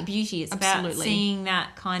 Absolutely. It's about beauty. It's about Absolutely. seeing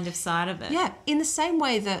that kind of side of it. Yeah, in the same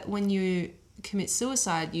way that when you commit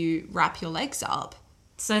suicide, you wrap your legs up.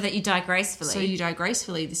 So that you die gracefully. So you die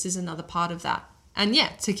gracefully. This is another part of that. And yeah,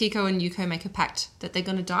 Takiko and Yuko make a pact that they're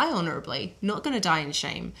going to die honourably, not going to die in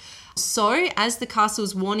shame. So as the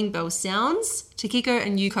castle's warning bell sounds, Takiko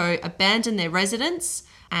and Yuko abandon their residence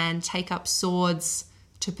and take up swords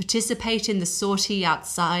to participate in the sortie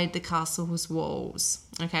outside the castle's walls.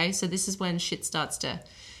 Okay, so this is when shit starts to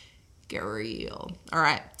get real. All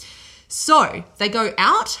right. So they go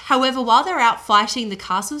out. However, while they're out fighting, the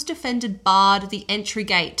castle's defender barred the entry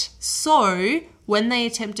gate. So when they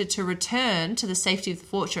attempted to return to the safety of the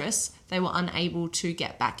fortress, they were unable to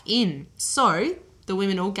get back in. So the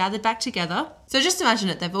women all gathered back together. So just imagine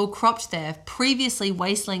it. They've all cropped their previously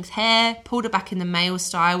waist-length hair, pulled it back in the male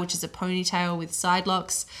style, which is a ponytail with side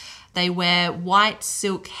locks. They wear white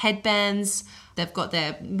silk headbands. They've got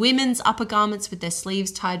their women's upper garments with their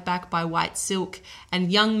sleeves tied back by white silk, and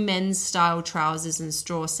young men's style trousers and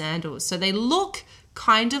straw sandals. So they look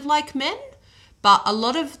kind of like men, but a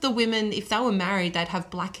lot of the women, if they were married, they'd have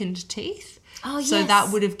blackened teeth. Oh, yes. So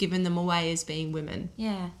that would have given them away as being women.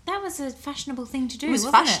 Yeah, that was a fashionable thing to do, It was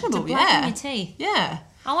wasn't fashionable, it? To blacken yeah. your teeth. Yeah.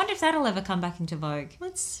 I wonder if that'll ever come back into vogue.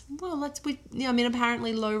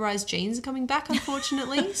 Apparently low-rise jeans are coming back,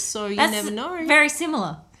 unfortunately, so you That's never know. Very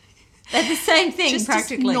similar. They're the same thing, just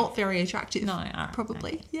practically. not very attractive. No, all right,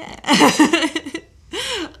 probably. Yeah.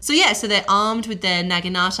 So they're armed with their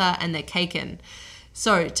naginata and their keiken.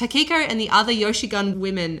 So Takiko and the other Yoshigun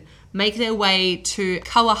women make their way to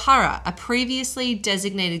Kawahara, a previously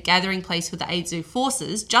designated gathering place for the Eizu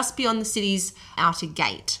forces just beyond the city's outer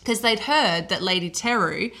gate, because they'd heard that Lady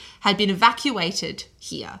Teru had been evacuated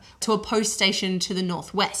here to a post station to the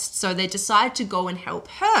northwest. So they decide to go and help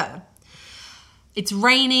her. It's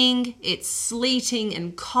raining, it's sleeting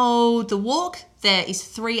and cold. The walk there is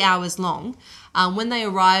 3 hours long. When they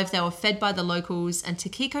arrived, they were fed by the locals, and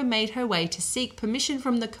Takiko made her way to seek permission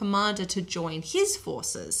from the commander to join his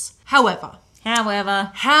forces. However, Are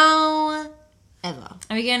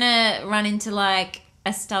we going to run into like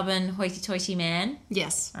a stubborn hoity-toity man?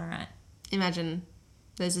 yes, All right. imagine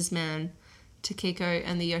there's this man, Takiko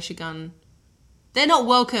and the Yoshigun. They're not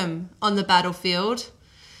welcome on the battlefield.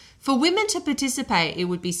 For women to participate, it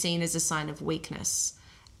would be seen as a sign of weakness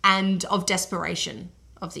and of desperation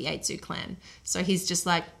of the Eizu clan. So he's just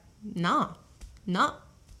like, nah. Do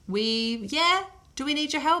we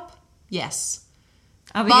need your help? Yes.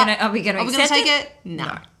 Are we But gonna accept accept take it? it?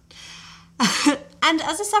 No. And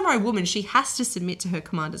as a samurai woman, she has to submit to her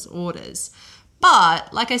commander's orders.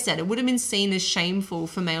 But, like I said, it would have been seen as shameful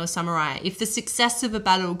for male samurai if the success of a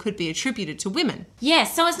battle could be attributed to women. Yeah,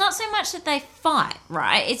 so it's not so much that they fight,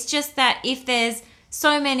 right? It's just that if there's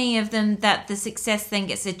so many of them that the success then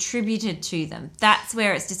gets attributed to them. That's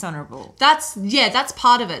where it's dishonorable. That's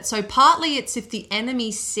part of it. So partly it's if the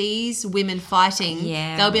enemy sees women fighting,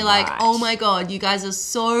 they'll be like, right. oh my God, you guys are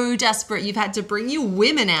so desperate. You've had to bring your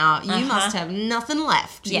women out. You must have nothing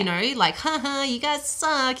left, you know, like, haha, you guys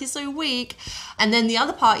suck. You're so weak. And then the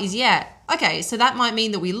other part is, okay, so that might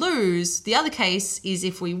mean that we lose. The other case is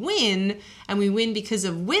if we win and we win because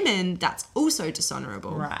of women, that's also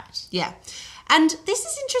dishonorable. Right. Yeah. And this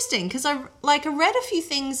is interesting because I read a few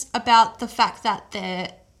things about the fact that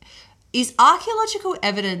there is archaeological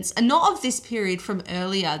evidence, and not of this period, from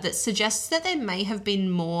earlier, that suggests that there may have been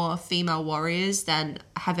more female warriors than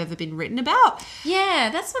have ever been written about. Yeah,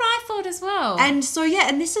 that's what I thought as well. And so,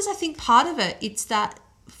 and this is, I think, part of it. It's that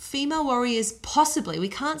female warriors possibly, we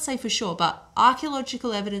can't say for sure, but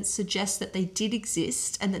archaeological evidence suggests that they did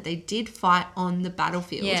exist and that they did fight on the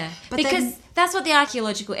battlefield. Yeah, but because that's what the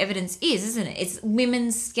archaeological evidence is, isn't it? It's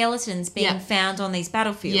women's skeletons being found on these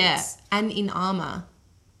battlefields. Yeah, and in armour.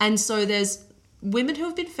 And so there's women who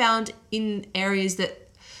have been found in areas that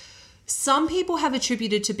some people have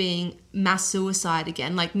attributed to being mass suicide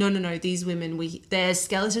again. Like, no, these women, their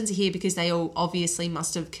skeletons are here because they all obviously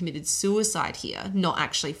must have committed suicide here, not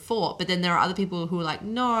actually fought. But then there are other people who are like,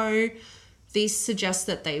 no, these suggest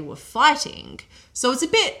that they were fighting. So it's a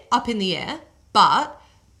bit up in the air, but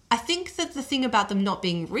I think that the thing about them not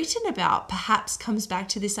being written about perhaps comes back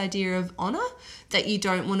to this idea of honour, that you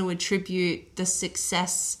don't want to attribute the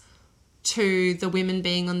success to the women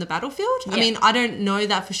being on the battlefield. Yeah. I mean, I don't know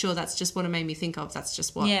that for sure. That's just what it made me think of. That's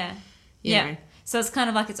just what, you know. So it's kind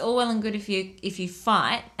of like, it's all well and good if you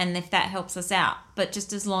fight and if that helps us out, but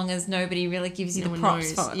just as long as nobody really gives you No the one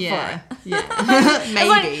props knows. for it. Yeah.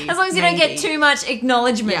 Maybe. As long as you don't get too much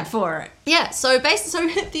acknowledgement for it. Yeah, so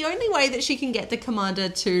the only way that she can get the commander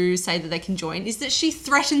to say that they can join is that she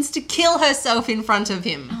threatens to kill herself in front of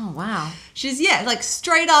him. Oh, wow. She's, like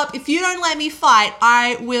straight up, if you don't let me fight,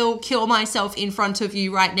 I will kill myself in front of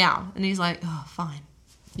you right now. And he's like, oh, fine.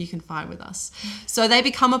 You can fight with us. So they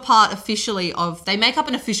become a part officially they make up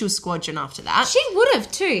an official squadron after that. She would have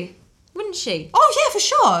too, wouldn't she? Oh, yeah, for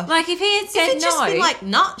sure. Like, if he had said if it just no, been like,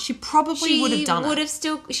 nah, she probably would have done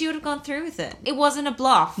it. She would have gone through with it. It wasn't a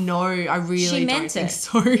bluff. No, I really She don't meant think it.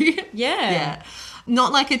 so. Yeah.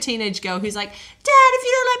 Not like a teenage girl who's like, Dad, if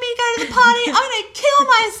you don't let me go to the party, I'm going to kill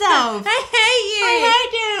myself. I hate you. I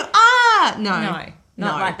hate you. No,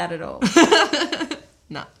 not like that at all.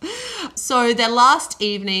 No. So their last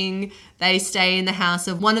evening, they stay in the house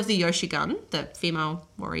of one of the Yoshigun, the female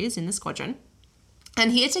warriors in the squadron.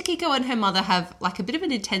 And here Takiko and her mother have like a bit of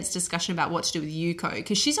an intense discussion about what to do with Yuko,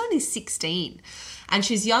 because she's only 16 and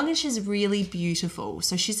she's young and she's really beautiful.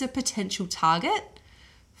 So she's a potential target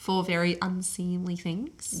for very unseemly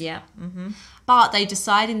things. Yeah. Mm-hmm. But they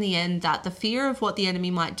decide in the end that the fear of what the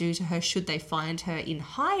enemy might do to her should they find her in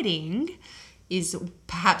hiding is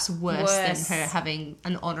perhaps worse than her having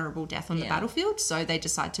an honourable death on the battlefield. So they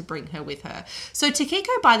decide to bring her with her. So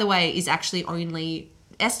Takiko, by the way, is actually only...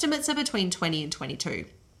 estimates are between 20 and 22.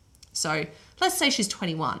 So let's say she's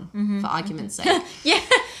 21 for argument's sake. Yeah,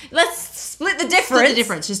 let's split the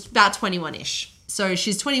difference. Just about 21-ish. So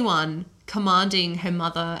she's 21, commanding her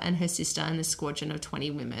mother and her sister and a squadron of 20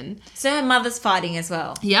 women. So her mother's fighting as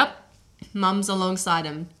well. Yep. Mum's alongside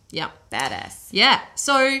him. Yep. Badass. Yeah.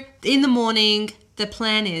 So in the morning, the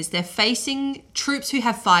plan is they're facing troops who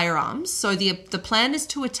have firearms. So the plan is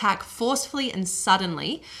to attack forcefully and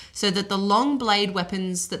suddenly so that the long blade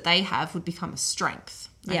weapons that they have would become a strength.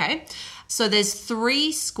 Okay. Yeah. So there's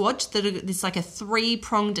 3 squads it's like a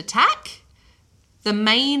 3-pronged attack. The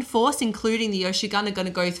main force, including the Yoshigun, are going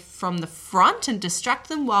to go from the front and distract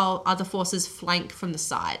them while other forces flank from the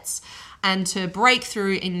sides and to break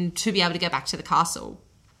through and to be able to get back to the castle.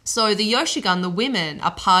 So the Yoshigun, the women,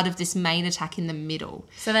 are part of this main attack in the middle.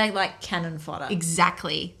 So they're like cannon fodder.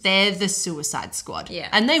 Exactly. They're the suicide squad. Yeah.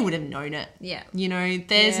 And they would have known it. Yeah. You know,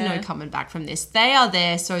 there's no coming back from this. They are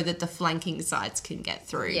there so that the flanking sides can get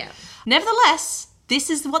through. Yeah. Nevertheless, this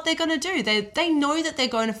is what they're going to do. They know that they're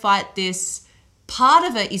going to fight this. Part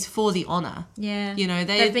of it is for the honour. Yeah. You know,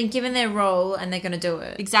 they've been given their role and they're going to do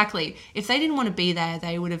it. Exactly. If they didn't want to be there,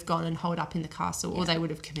 they would have gone and holed up in the castle or they would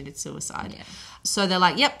have committed suicide. Yeah. So they're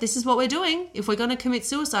like, yep, this is what we're doing. If we're going to commit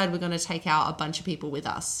suicide, we're going to take out a bunch of people with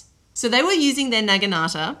us. So they were using their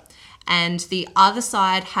naginata and the other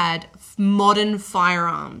side had modern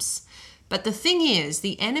firearms. But the thing is,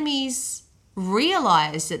 the enemies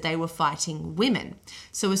realized that they were fighting women.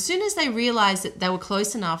 So as soon as they realized that they were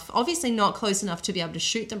close enough, obviously not close enough to be able to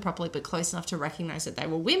shoot them properly, but close enough to recognize that they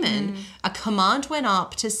were women, a command went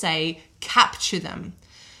up to say, capture them,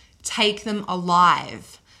 take them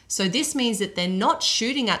alive. So this means that they're not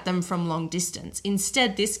shooting at them from long distance.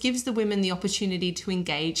 Instead, this gives the women the opportunity to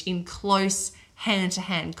engage in close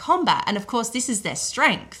hand-to-hand combat. And of course, this is their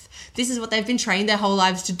strength. This is what they've been trained their whole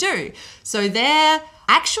lives to do. So they're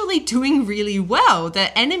actually doing really well.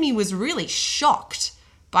 The enemy was really shocked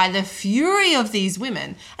by the fury of these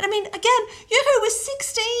women. And I mean, again, Yuko was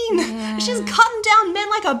 16. Yeah. She's cutting down men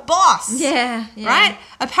like a boss. Yeah. Right?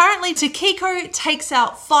 Apparently, Takiko takes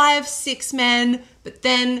out 5-6 men, but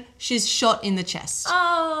then she's shot in the chest.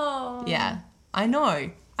 Oh. Yeah, I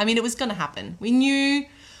know. I mean, it was going to happen. We knew...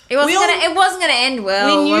 It wasn't gonna end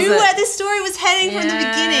well. We knew was it? where this story was heading from the Yeah.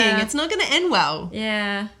 beginning. It's not going to end well.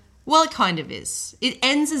 Yeah. Well, it kind of is. It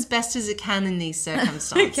ends as best as it can in these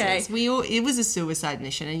circumstances. Okay. It was a suicide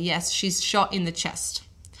mission, and yes, she's shot in the chest.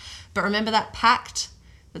 But remember that pact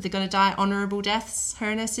that they're going to die honourable deaths,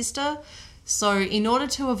 her and her sister? So in order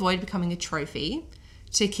to avoid becoming a trophy,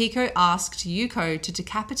 Takiko asked Yuko to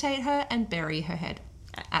decapitate her and bury her head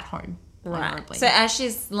at home. Right. honourably. So as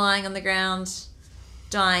she's lying on the ground,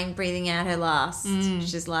 dying, breathing out her last,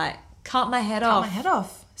 she's like, cut my head Cut off. my head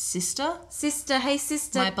off, sister. Sister, hey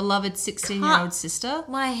sister, My beloved 16-year-old sister.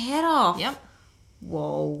 my head off. Yep.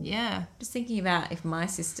 Whoa. Yeah. Just thinking about if my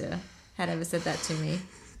sister had ever said that to me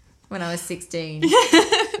when I was 16.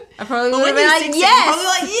 I probably would have been like, yes. Probably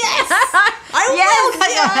like, yes. I will cut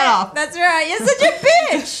your head off. That's right. You're such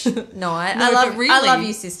a bitch. No, I No, love but really- I love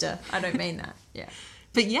you, sister. I don't mean that. Yeah.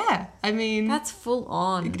 But yeah, I mean, That's full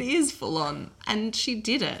on. it is full on. And she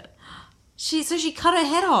did it. So she cut her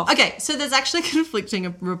head off. Okay, so there's actually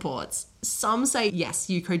conflicting reports. Some say, yes,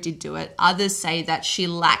 Yuko did do it. Others say that she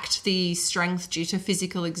lacked the strength due to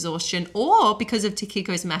physical exhaustion or because of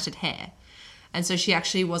Takiko's matted hair. And so she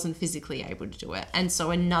actually wasn't physically able to do it. And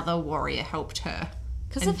so another warrior helped her.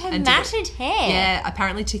 Because and- of her and did it. matted hair. Yeah,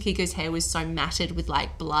 apparently Takiko's hair was so matted with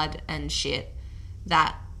like blood and shit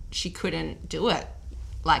that she couldn't do it.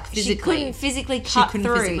 Like physically. She couldn't physically cut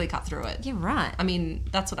through. it. Yeah, right. I mean,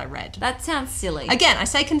 that's what I read. That sounds silly. Again, I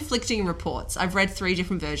say conflicting reports. I've read 3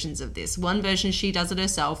 different versions of this. One version, she does it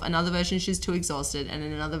herself. Another version, she's too exhausted. And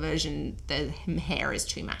in another version, the hair is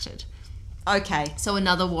too matted. Okay. So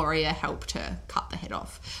another warrior helped her cut the head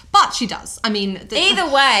off. But she does. I mean... Either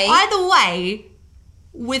way,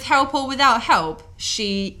 with help or without help,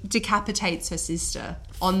 she decapitates her sister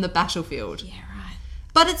on the battlefield. Yeah, right.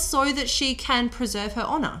 But it's so that she can preserve her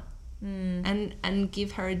honour and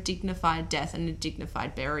give her a dignified death and a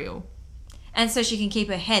dignified burial. And so she can keep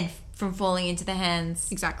her head from falling into the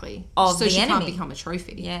hands. Exactly. Of so the she enemy. can't become a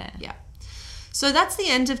trophy. Yeah. Yeah. So that's the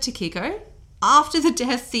end of Takiko. After the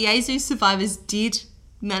death, the Azu survivors did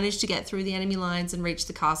manage to get through the enemy lines and reach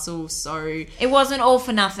the castle. So, It wasn't all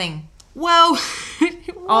for nothing. well...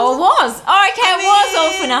 Oh, it was. Oh, okay, it was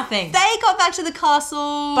all for nothing. They got back to the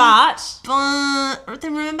castle. But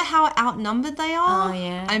then remember how outnumbered they are? Oh,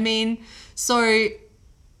 yeah. I mean, so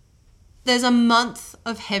there's a month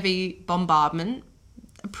of heavy bombardment.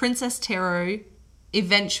 Princess Tero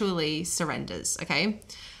eventually surrenders, okay?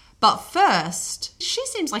 But first, she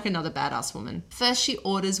seems like another badass woman. First, she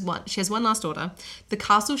has one last order. The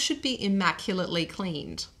castle should be immaculately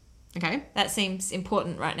cleaned, okay? that seems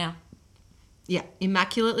important right now. Yeah,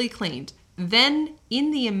 immaculately cleaned. Then,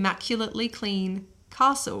 in the immaculately clean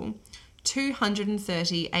castle,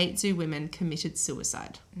 230 Aitsu women committed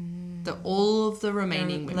suicide. All of the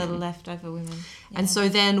remaining The women. little leftover women. And so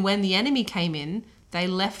then when the enemy came in, they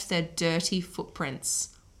left their dirty footprints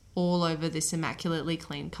all over this immaculately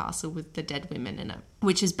clean castle with the dead women in it,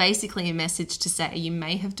 which is basically a message to say, you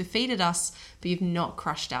may have defeated us, but you've not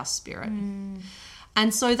crushed our spirit.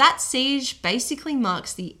 And so that siege basically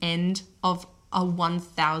marks the end of a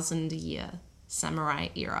 1,000-year samurai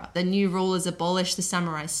era. The new rulers abolished the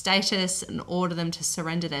samurai status and ordered them to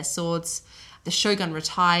surrender their swords. The shogun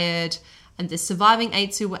retired, and the surviving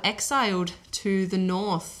Aitsu were exiled to the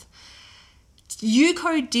north.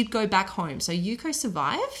 Yuko did go back home. So Yuko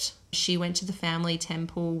survived. She went to the family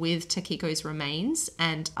temple with Takiko's remains,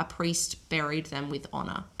 and a priest buried them with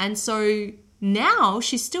honor. And so now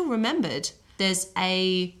she's still remembered. There's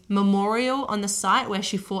a memorial on the site where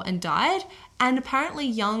she fought and died, and apparently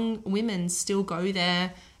young women still go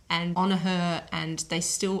there and honor her, and they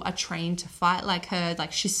still are trained to fight like her.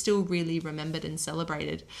 Like, she's still really remembered and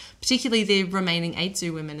celebrated, particularly the remaining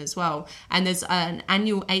Aitsu women as well. And there's an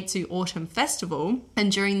annual Aitsu Autumn Festival,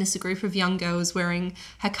 and during this, a group of young girls wearing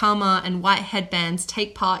hakama and white headbands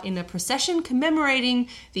take part in a procession commemorating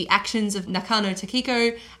the actions of Nakano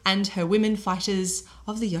Takiko and her women fighters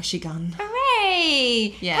of the Yoshigun.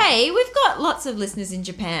 Hooray! Yeah. Hey, we've got lots of listeners in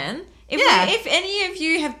Japan. If any of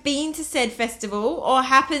you have been to said festival or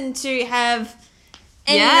happen to have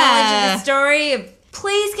any knowledge of the story of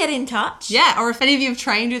please get in touch. Yeah, or if any of you have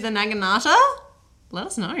trained with a Naginata, let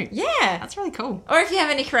us know. Yeah. That's really cool. Or if you have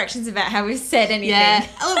any corrections about how we've said anything.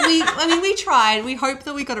 Yeah. We tried. We hope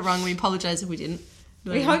that we got it wrong. We apologise if we didn't.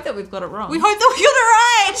 We hope that we've got it wrong. We hope that we got it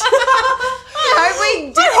right.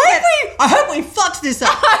 I I hope we fucked this up.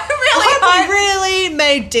 I we really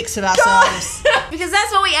made dicks of ourselves. because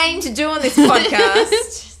that's what we aim to do on this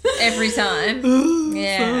podcast every time.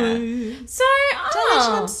 Yeah. So,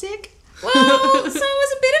 I'm sick. well, so it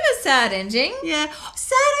was a bit of a sad ending. Yeah,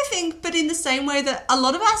 sad I think, but in the same way that a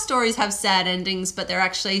lot of our stories have sad endings, but they're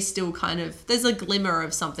actually still kind of, there's a glimmer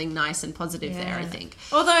of something nice and positive there, I think.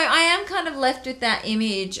 Although I am kind of left with that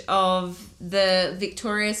image of the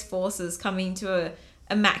victorious forces coming to a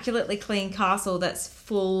immaculately clean castle that's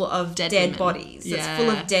full of dead women. bodies. Yeah. That's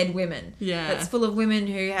full of dead women. Yeah. That's full of women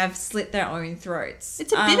who have slit their own throats.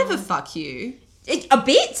 It's a bit of a fuck you. A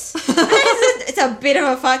bit? It's a bit of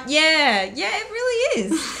a fuck. Yeah, it really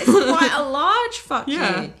is. It's quite a large fuck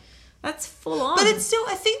Yeah. you. That's full on. But it's still,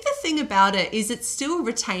 I think the thing about it is it's still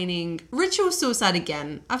retaining ritual suicide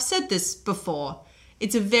again. I've said this before.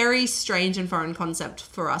 It's a very strange and foreign concept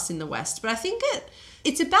for us in the West, but I think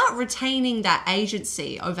it's about retaining that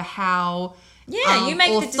agency over how... Yeah, you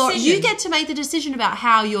make the decision. You get to make the decision about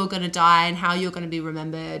how you're going to die and how you're going to be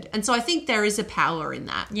remembered. And so I think there is a power in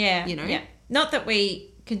that. Yeah. You know? Yeah. Not that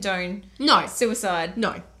we condone No. suicide.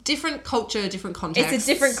 No. Different culture, different context. It's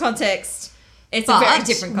a different context. It's But a very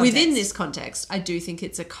different context. within this context, I do think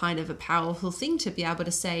it's a kind of a powerful thing to be able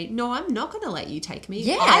to say, no, I'm not going to let you take me.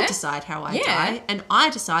 Yeah. I decide how I Yeah. die, and I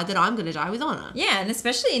decide that I'm going to die with honour. Yeah, and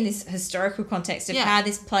especially in this historical context of Yeah. how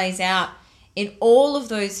this plays out in all of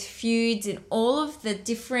those feuds, in all of the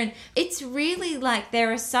different... It's really like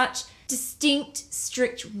there are such distinct,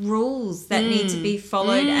 strict rules that need to be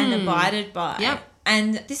followed and abided by. Yep.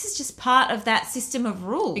 And this is just part of that system of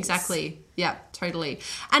rules. Exactly. Yeah, totally.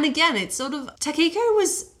 And again, it's sort of... Takiko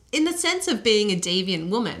was, in the sense of being a deviant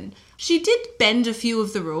woman, she did bend a few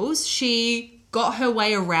of the rules. She got her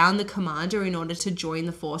way around the commander in order to join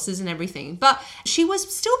the forces and everything. But she was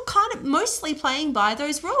still kind of mostly playing by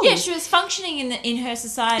those rules. Yeah, she was functioning in her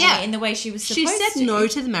society Yeah. in the way she was supposed She to. said no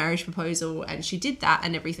to the marriage proposal and she did that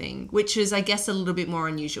and everything, which is, I guess, a little bit more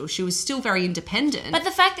unusual. She was still very independent. But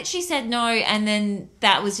the fact that she said no and then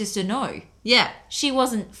that was just a no. yeah, She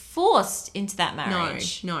wasn't forced into that no,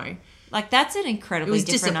 marriage. no. Like, that's an It incredibly was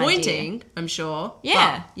different disappointing, idea. I'm sure.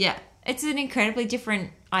 Yeah. But, yeah. It's an incredibly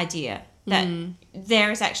different idea that there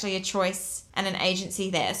is actually a choice and an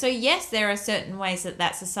agency there. So yes, there are certain ways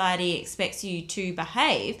that society expects you to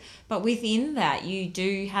behave, but within that you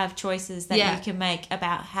do have choices that Yeah. you can make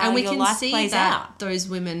about how And we your can life see plays that out. those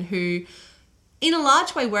women who, in a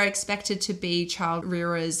large way, were expected to be child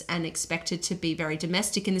rearers and expected to be very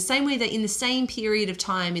domestic, in the same way that in the same period of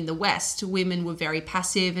time in the West, women were very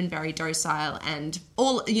passive and very docile and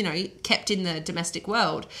all, kept in the domestic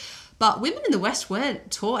world. But women in the West weren't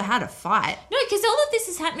taught how to fight. No, because all of this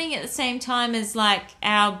is happening at the same time as like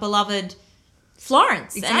our beloved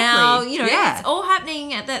Florence. Exactly. And our, Yeah. it's all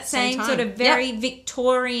happening at that Same same time. sort of very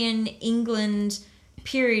Victorian England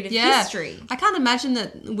period of history. I can't imagine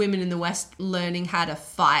that women in the West learning how to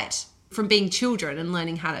fight from being children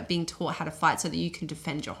and being taught how to fight so that you can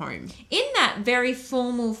defend your home. In that very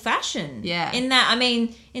formal fashion. Yeah. In that, I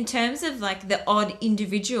mean, in terms of like the odd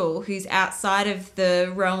individual who's outside of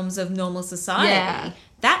the realms of normal society, Yeah.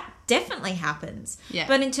 that definitely happens. Yeah.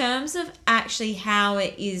 But in terms of actually how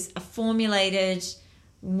it is a formulated,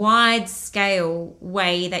 wide scale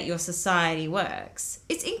way that your society works,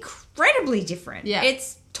 it's incredibly different. Yeah.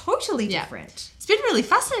 It's totally Yeah. different. It's been really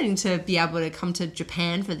fascinating to be able to come to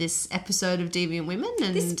Japan for this episode of Deviant Women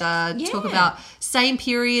and talk about same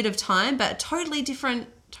period of time, but totally different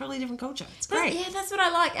culture. It's great. Yeah, that's what I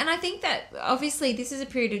like. And I think that obviously this is a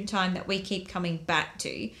period of time that we keep coming back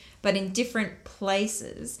to, but in different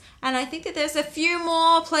places. And I think that there's a few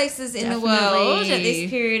more places in the world at this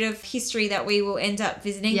period of history that we will end up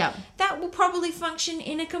visiting Yep. that will probably function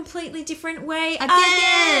in a completely different way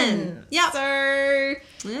Again. Yep. So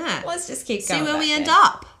Yeah. let's just keep See going. where back we end there.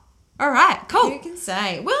 up. All right, Who cool. can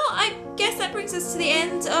say? Well, I guess that brings us to the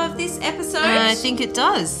end of this episode. I think it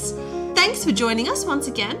does. Thanks for joining us once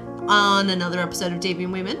again on another episode of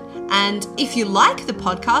Deviant Women. And if you like the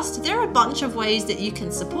podcast, there are a bunch of ways that you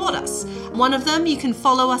can support us. One of them, you can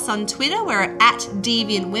follow us on Twitter. We're at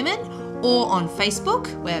Deviant Women, or on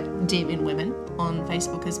Facebook. We're Deviant Women on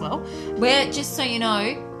Facebook as well. We're, just so you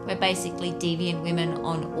know, We're basically deviant women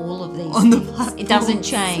on all of these On the things. platforms. It doesn't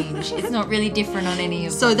change. It's not really different on any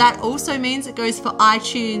of them. So that also means it goes for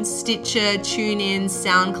iTunes, Stitcher, TuneIn,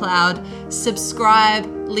 SoundCloud. Subscribe,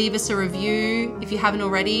 leave us a review if you haven't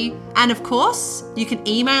already. And of course, you can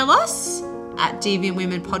email us at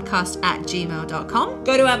deviantwomenpodcast@gmail.com.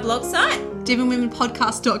 Go to our blog site.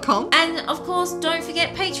 deviantwomenpodcast.com. And of course, don't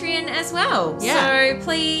forget Patreon as well. Yeah. So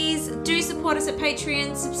please do support us at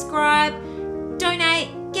Patreon, subscribe, donate,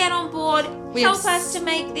 get on board, We help have us to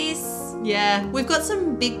make this. Yeah, we've got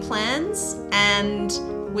some big plans and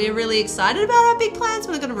we're really excited about our big plans.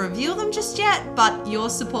 We're not going to reveal them just yet, but your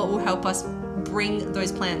support will help us bring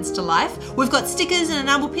those plans to life. We've got stickers and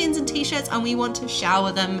enamel pins and t-shirts and we want to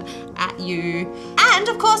shower them at you. And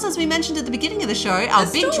of course, as we mentioned at the beginning of the show, our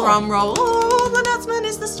big store. drum roll announcement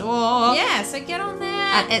is the store Yeah, so get on there.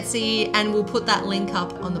 at Etsy, and we'll put that link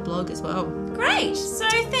up on the blog as well. Great. So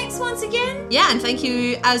thanks once again. Yeah, and thank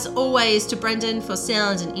you as always to Brendan for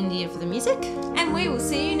sound and India for the music. And we will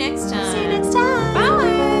see you next time. See you next time.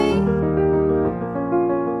 Bye.